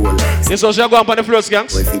now your wall. Yes, so she go up on the floor,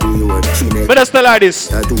 gangs. Well, but let's tell her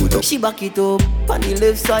this. She back it up on the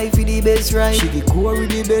left side for the best right. She the core with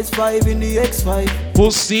the best 5 in the X5.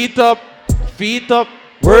 Push it up, feet up,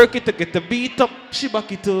 work it to get the beat up. She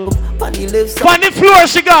back it up on the left side. On the floor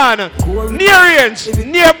she gone. Near range,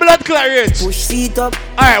 near blood clot range. Push seat up.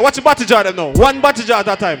 Alright, what's your body jar them now? One body jar at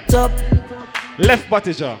a time. Top. Left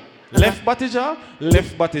body jar. Left body jar,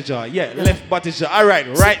 left body jar. Yeah, left body jar. Alright,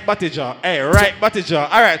 right body jar. Hey, right body jar.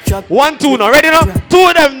 Alright. 1, 2 now. Ready now? 2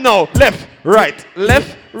 of them now. Left, right,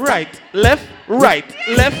 left, right, left, right,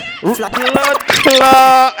 left. Blood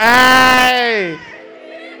clot. Hey.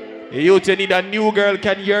 You need a new girl.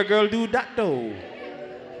 Can your girl do that though?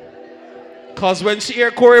 Cause when she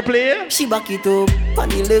hear Corey play, she back it up on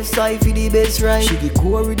the left side for the best right. She the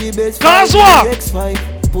core with the best. Cause what?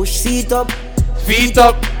 X5. Push seat up. Feet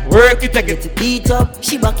up, work it, take it. Beat up,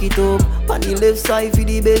 she back it up. On the left side for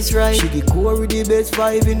the best right. She the core with the best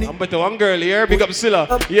 5 in the. I'm better one girl here, big up Silla.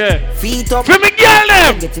 Yeah. Feet up. For me girl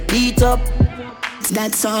them. Get the beat up.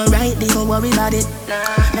 That's alright, don't worry about it.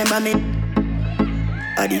 Remember me.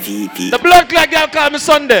 The VP. The blood clot girl call me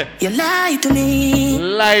Sunday. You lie to me.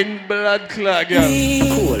 Lying blood clot girl.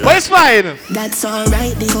 Cool. But it's fine. That's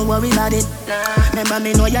alright, don't worry about it. Remember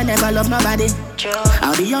me know you never love nobody.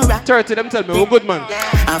 I'll be alright. 30 them tell me, oh good man.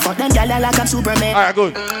 I fuck them gyal like I'm Superman. Alright,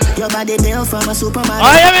 good. Your body built from a superman.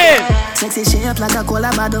 I am in. Sexy shape like a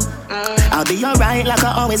cola bottle. I'll be alright like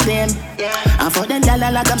I always been. I fuck them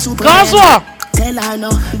gyal like I'm Superman. Cause what? Tell her no.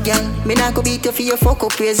 Gang, me not go beat you for your fuck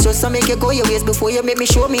up ways. Just to make you go your ways before you make me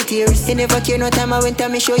show me tears. You never care no time I went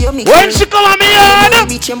time me show you me. When she come on me on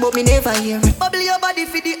beach and but me never hear. Bubble your body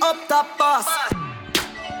for the up top boss.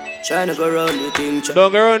 Tryna go around the thing.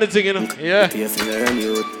 Don't go around the thing, you know. Yeah. Pay for your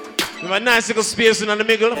mute. We have a nice little space in the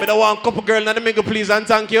middle. I don't want a couple girls in the middle, please and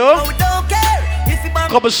thank you. Oh, we don't care. If you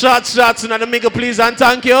couple shots in the middle, please and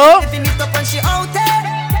thank you. If you meet up and she out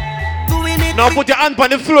there, doing it. Now put your hand on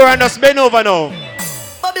the floor and just bend over now.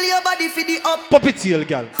 Bubble your body for the up. Puppy tail,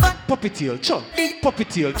 girl. Puppy tail, chum. Puppy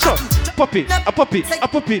tail, chum. Puppy, a puppy, a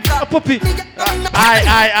puppy, a puppy.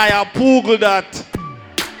 I poogle that.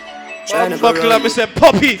 Buckle up, I said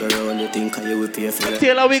puppy.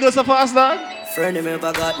 Tail a wiggle so fast, dog. Friend of me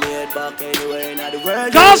never got me head back anywhere in the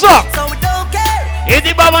world. Cause what? So we don't care. If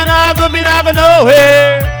the baba not go, me not go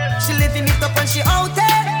nowhere. She living it up and she out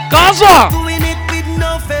there. Cause what? Doing it with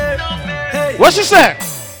no fear. Hey. What she say?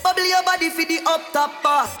 Bubble your body for the up top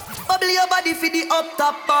boss. Bubble your body for the up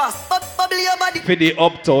top boss. Bubble your body for the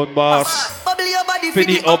uptown boss. Bubble your body for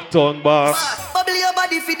the uptown boss. Bubble your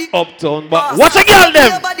body for the uptown boss. What's a girl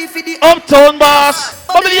them? Uptown boss.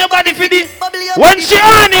 Bubble your body for the. When she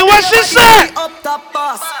on it, what she say? Up top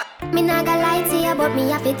boss. Me not gonna lie to you, but me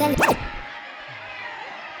have to tell you.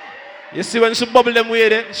 You see when she bubble them way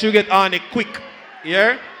then, she'll get on it quick.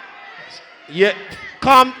 Yeah? Yeah.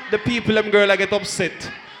 Calm the people, them girl, I get upset.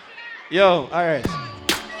 Yo, alright.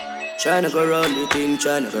 Tryna go around the thing,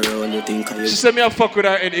 She said me a fuck with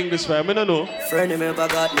her in English, fam. I don't know. Friend never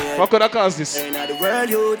got me. What could I cause this? So we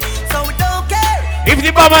don't care. If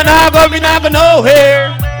the baba not go, me not go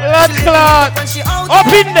nowhere. Blood clot. Up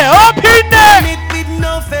in there, up in there.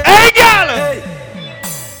 Hey, girl.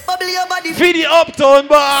 Bubble your body for the uptown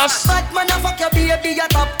boss. Bad man, I fuck your baby at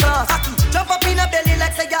top class. Jump up in a belly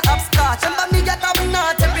like say you're upstart. Remember me at top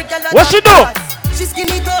notch, every girl at what she do? She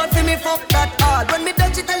skinny tall for me fuck that hard. When me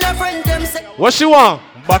touch it, tell her friend them say. What she want?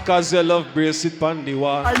 Back as your love brace it on the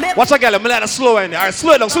wall. Watch a girl, I'm like a slow wine. Alright,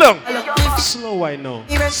 slow it down, slow down. Slow wine now.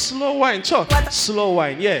 Slow wine, chuck. Slow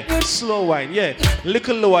wine, yeah. Slow wine, yeah.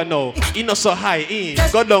 Little lower now. In not so high, in.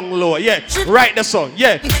 Go down lower, yeah. Right the song,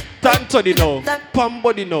 yeah. Turn to the now. Palm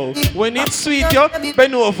body now. When it's sweet, yo,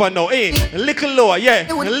 bend over now, eh. Little lower, yeah.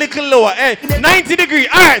 Little lower, eh. 90 degree,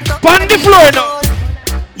 alright. On the floor now.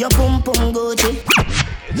 Your pum pum Gucci.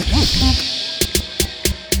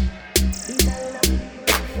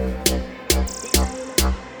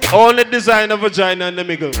 Only design of vagina in the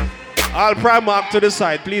middle. All Primark to the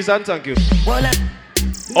side, please and thank you.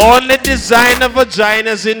 Only design of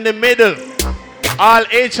vaginas in the middle. All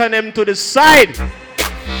H&M to the side.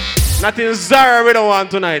 Nothing Zara we don't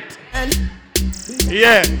want tonight.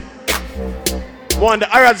 Yeah. Want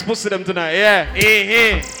the Arabs pussy them tonight, yeah.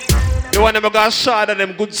 You want them to go shot at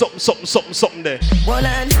them good something there.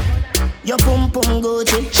 Your pum pum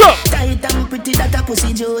Gucci. Sure. Tight and pretty that a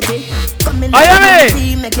pussy Jody. Come in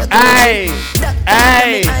make you Aye.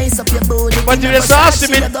 But you just ask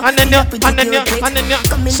me and then you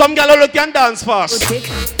some girl look can dance fast.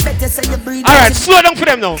 Alright, slow down for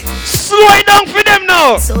them now. Slow it down for them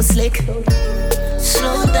now. So slick.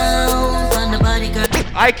 Slow down on the body, girl.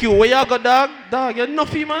 IQ, where you go, dog? Dog, you're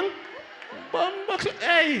nothing, man.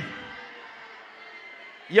 Hey.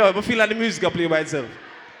 Yo, I feel like the music will play by itself.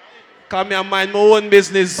 Come here and mind my own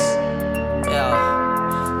business.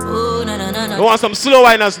 Yeah. Ooh, no. You want some slow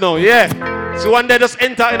winers now, yeah? So one day just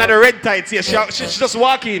enter in the red tights here. She's just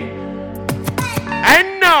walking.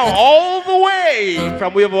 And now, all the way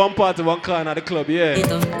from we have one part to one corner of the club, yeah.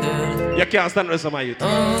 You can't stand with some of you.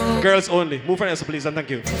 Girls only. Move from here, please, and thank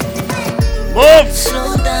you. Move!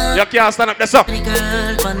 Slow down. You can't stand up there, sir.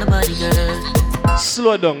 Girl, on the body, girl.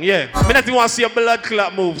 Slow down, yeah. I don't want to see your blood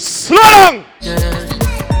clot move. Slow down!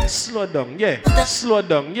 Slow down, yeah. Slow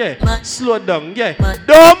down, yeah. Slow down, yeah.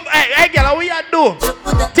 Hey, girl, what you do?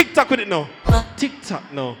 Tick tock with it now. Tick tock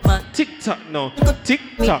now. Tick tock now. Tick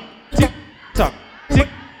tock. Tick tock. Tick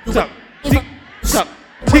tock. Tick tock.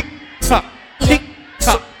 Tick tock. Tick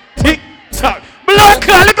tock. Tick tock. Blood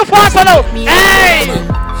clot, look faster now. Hey!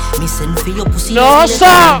 No,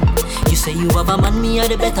 sir. You say you have a man, me are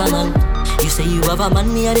the better man. You say you have a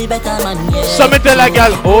man, me are the better man, yeah. So me tell a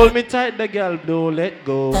girl, hold me tight, the girl, don't let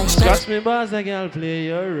go. Scratch me bars, the girl, play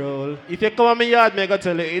your role. If you come on my yard, me go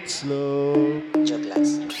tell you it's slow.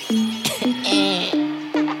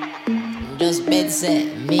 Just bed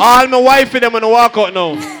set me. All my wife in them when I walk out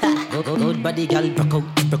now. Good body girl, broke out.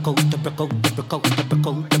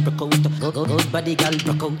 Good body girl,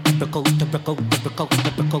 broke out.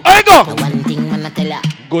 I go. The one thing wanna tell ya.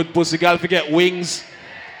 Good pussy girl, forget wings.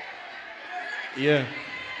 Yeah.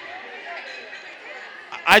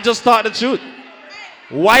 I just thought the truth.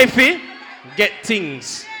 Wifey, get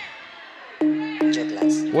things.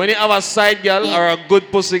 When you have a side girl or a good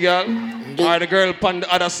pussy girl, or the girl on the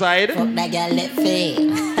other side, fuck that girl, let fade.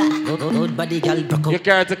 Good body girl, broke out. You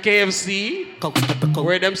carry to KFC,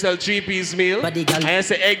 where them sell 3-piece meal, and you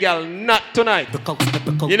say, hey girl, not tonight.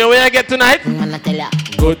 You know where I get tonight?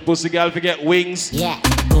 Good pussy girl, forget wings. Yeah.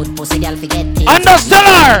 Good pussy girl forget things. Understand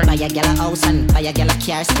her! Buy a girl a house and buy a girl a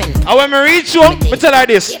car spend. And when I reach home, I tell her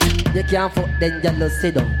this. You can't fuck then just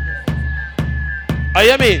sit down.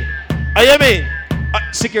 I mean?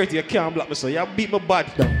 Security, you can't block me so. You beat me bad.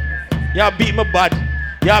 You beat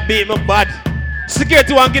me bad.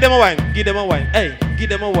 Security one, give them a wine. Give them a wine. Hey, give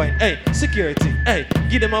them a wine. Hey, security. Hey,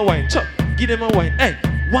 give them a wine. Chop. Give them a wine. Hey,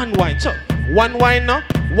 one wine. Chop. One wine now.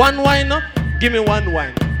 One wine now. Give me one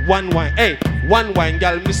wine. One wine. Hey, one wine,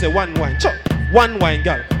 girl. Me say one wine. Chop. One wine,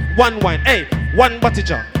 girl. One wine. Hey, one body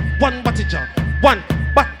jar. One body jar. One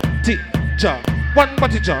body jar. One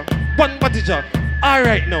body jar. One body jar. All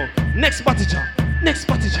right now. Next body jar. Next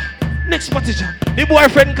body jar. Next body jar. The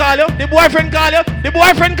boyfriend call you. The boyfriend call you. The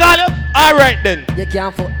boyfriend call you. All right then. You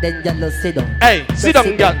can't fuck then just sit down. Hey, sit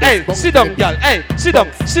down, girl. Hey, sit down, girl. Hey, sit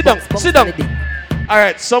down. Sit down. Sit down. All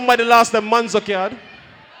right. Somebody lost their Manzo card.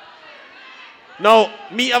 Now,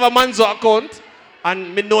 me have a Manzo account,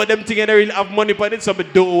 and me know them thing and they really have money for it, so me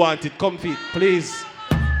don't want it. Come feed, please.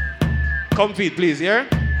 Come feed, please, yeah?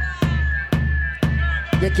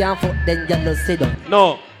 You can't fuck then just sit down.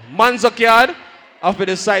 No, Manzo card, after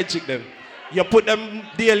the side chick them. You put them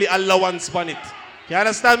daily allowance on it. You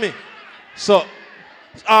understand me? So,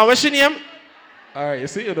 what's your name? Alright, you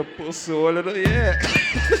see you're the pussy, yeah.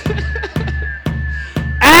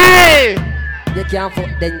 Hey! You can't fuck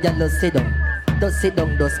then just sit down. Just sit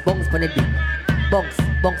down, just bounce on the dick. Bounce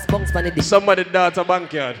on the dick. Somebody daughter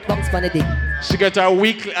backyard. Bounce on the dick. She get her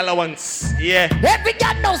weekly allowance. Yeah. Every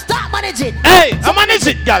girl knows start manage it. Hey, I manage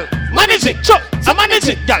it, girl. Manage it, chop. I manage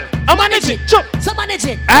it, girl. I manage it, chop. So manage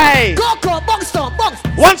it. Hey. Go, bounce down, bounce.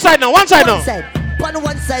 One side now, one side now. On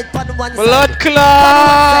one side. Blood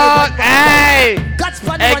clot. Hey.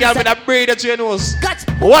 Hey, girl, with that braid that you nose.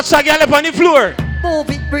 Watch a girl up on the floor. Move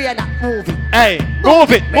it, Brianna, move it. Hey,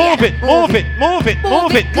 move it.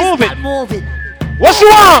 What you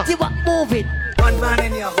want? Move it. One man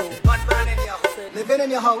in your house, living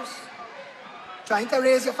in your house, trying to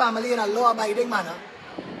raise your family in a law-abiding manner.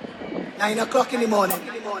 9 o'clock in the morning.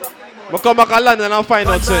 We'll come back and land and I'll find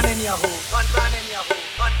out soon.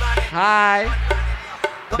 Hi.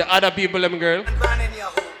 The other people, them girl.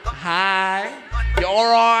 Hi. You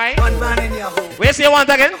alright? Where's your want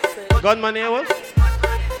again? Gunman here, what?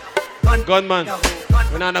 Gunman.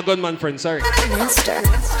 We're not a gunman friend, sorry.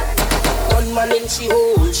 Gunman in she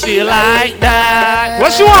hole, she like that.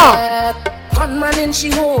 What she want? Gunman in she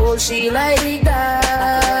hole, she like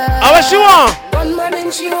that. What she want? Gunman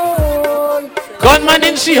in she hole. Gunman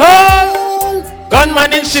in she hole.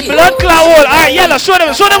 Gunman in she blood clot hole. Alright, yellow, show them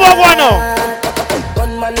what going on.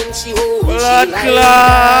 Gunman in she hole. Blood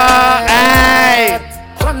clot. Hey.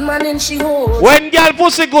 Gunman in she hole. When girl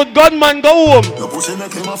pussy good, gunman go home. Your pussy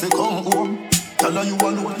make him have to come home. Tell her you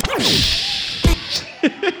alone.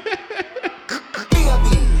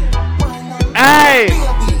 Hey.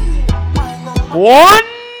 One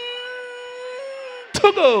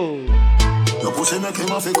to go. Your pussy make him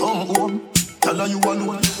have to come home. Tell her you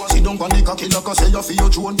alone. Sit down on the cocky like I say you for your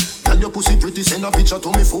drone. Tell your pussy pretty, send a picture to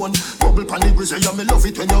me phone. Bubble pan the grizzly, yeah, me love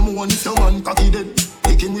it when you moan. If your man cocky dead,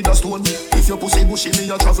 kick him with a stone. If your pussy bushy,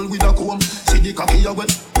 me a travel with a comb. See the cocky you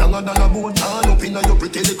wet, younger than a bone. Turn up in your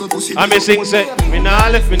pretty little pussy. I'm sing say, me nah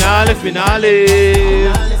lift.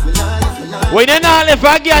 When you nah lift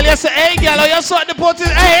a girl, you say, hey girl, how you suck the pussy?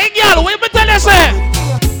 Hey girl, what you tell you say?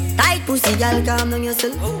 Tight pussy, girl, calm down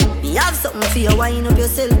yourself. Me have something for you, wind up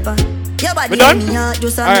yourself. Your body done? me heart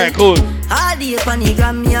just a alright, cool. All the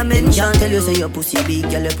panigram me a mention. Tell you say your pussy big,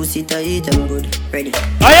 girl, your pussy tight and good. Ready?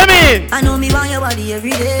 How you mean? I know me want your body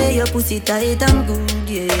every day. Your pussy tight and good,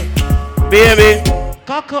 yeah. Baby,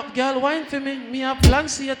 cock up, girl, wine for me. Me have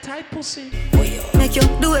plans to your tight pussy. Make you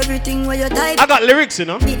do everything where you're tight. I got lyrics, you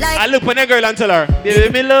know. I look on a girl and tell her,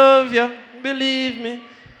 baby, me love you, believe me.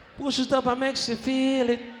 Push it up and makes you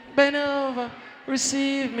feel it. Bend over,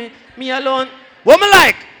 receive me. Me alone. What me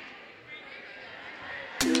like?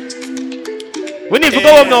 We need to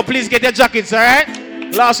go home now. Please get your jackets, alright?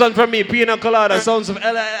 Last one from me, Pina Colada, sounds of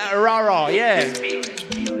Rara, yeah.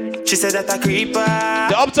 She said that a creeper.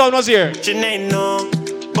 The Uptown was here. She ain't no,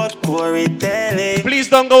 but Corey tell it. Please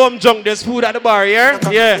don't go home drunk. There's food at the bar, yeah?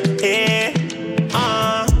 Yeah.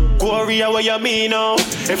 Corey, what you mean now?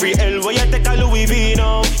 Every L where you take a Louis V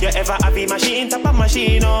now. You ever have a machine, tap a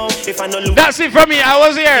machine now. If I know Louis. That's it from me. I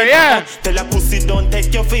was here, yeah. Tell a pussy don't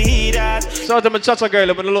take your feet that. So I'm a cha-cha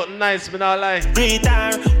girl, but look nice, but not lie. Greet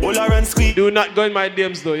her, all her and squeak. Do not go in my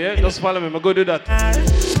DMs though, yeah? Just follow me, I'm go do that.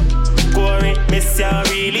 Corey, miss you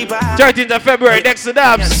really bad. 13th of February, next to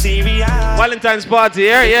Dabs. Valentine's party,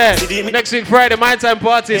 yeah? Next week, Friday, my time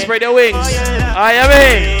party, spread your wings. I am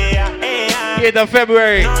in. 8th of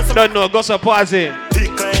February, don't know, go to party.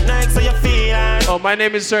 Oh, my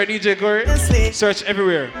name is Sir DJ Corey. Search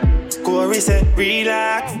everywhere. Corey said,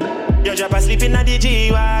 relax. You drop asleep in the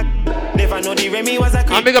G-Wag. Never know the Remy was a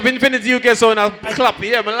creep. I'm big up Infinity UK, so now clap,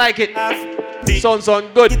 yeah, I like it.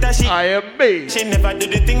 Sound good. I am me. She never do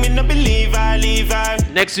the thing, me no believe her, leave her.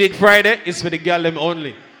 Next week, Friday, is for the girl them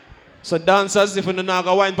only. So dancers, if you don't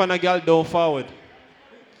go wine pan a girl, don't forward.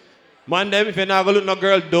 Man them, if you not go look no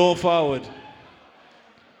girl, don't forward.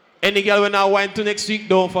 Any girl when I wine to next week,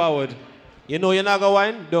 don't forward. You know you're not going to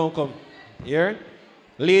wine, don't come. Yeah?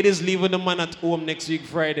 Ladies, leave the man at home next week,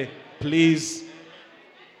 Friday. Please.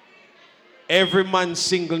 Every man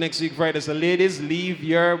single next week, Friday. So ladies, leave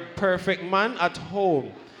your perfect man at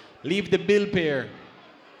home. Leave the bill payer.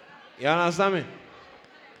 You understand me?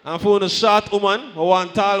 And for a short woman or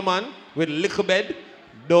one tall man with a little bed,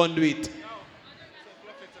 don't do it.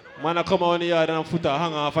 Man, I come out in the yard and foot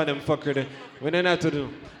hang off on them fucker there. We don't have to do.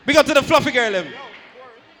 Big up to the fluffy girl them.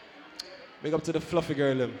 Big up to the fluffy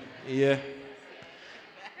girl them. Yeah.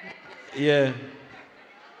 Yeah.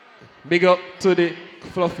 Big up to the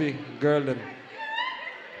fluffy girl them.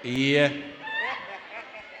 Yeah.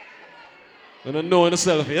 I don't know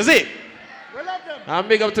yourself. You see? And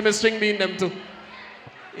big up to my string bean them too.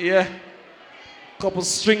 Yeah. Couple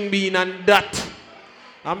string bean and that.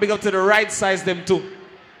 And big up to the right size them too.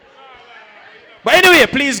 But anyway,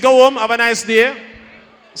 please go home. Have a nice day.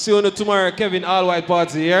 See you tomorrow, Kevin All White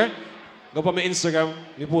Party here. Go on my Instagram.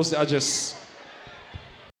 We post the address.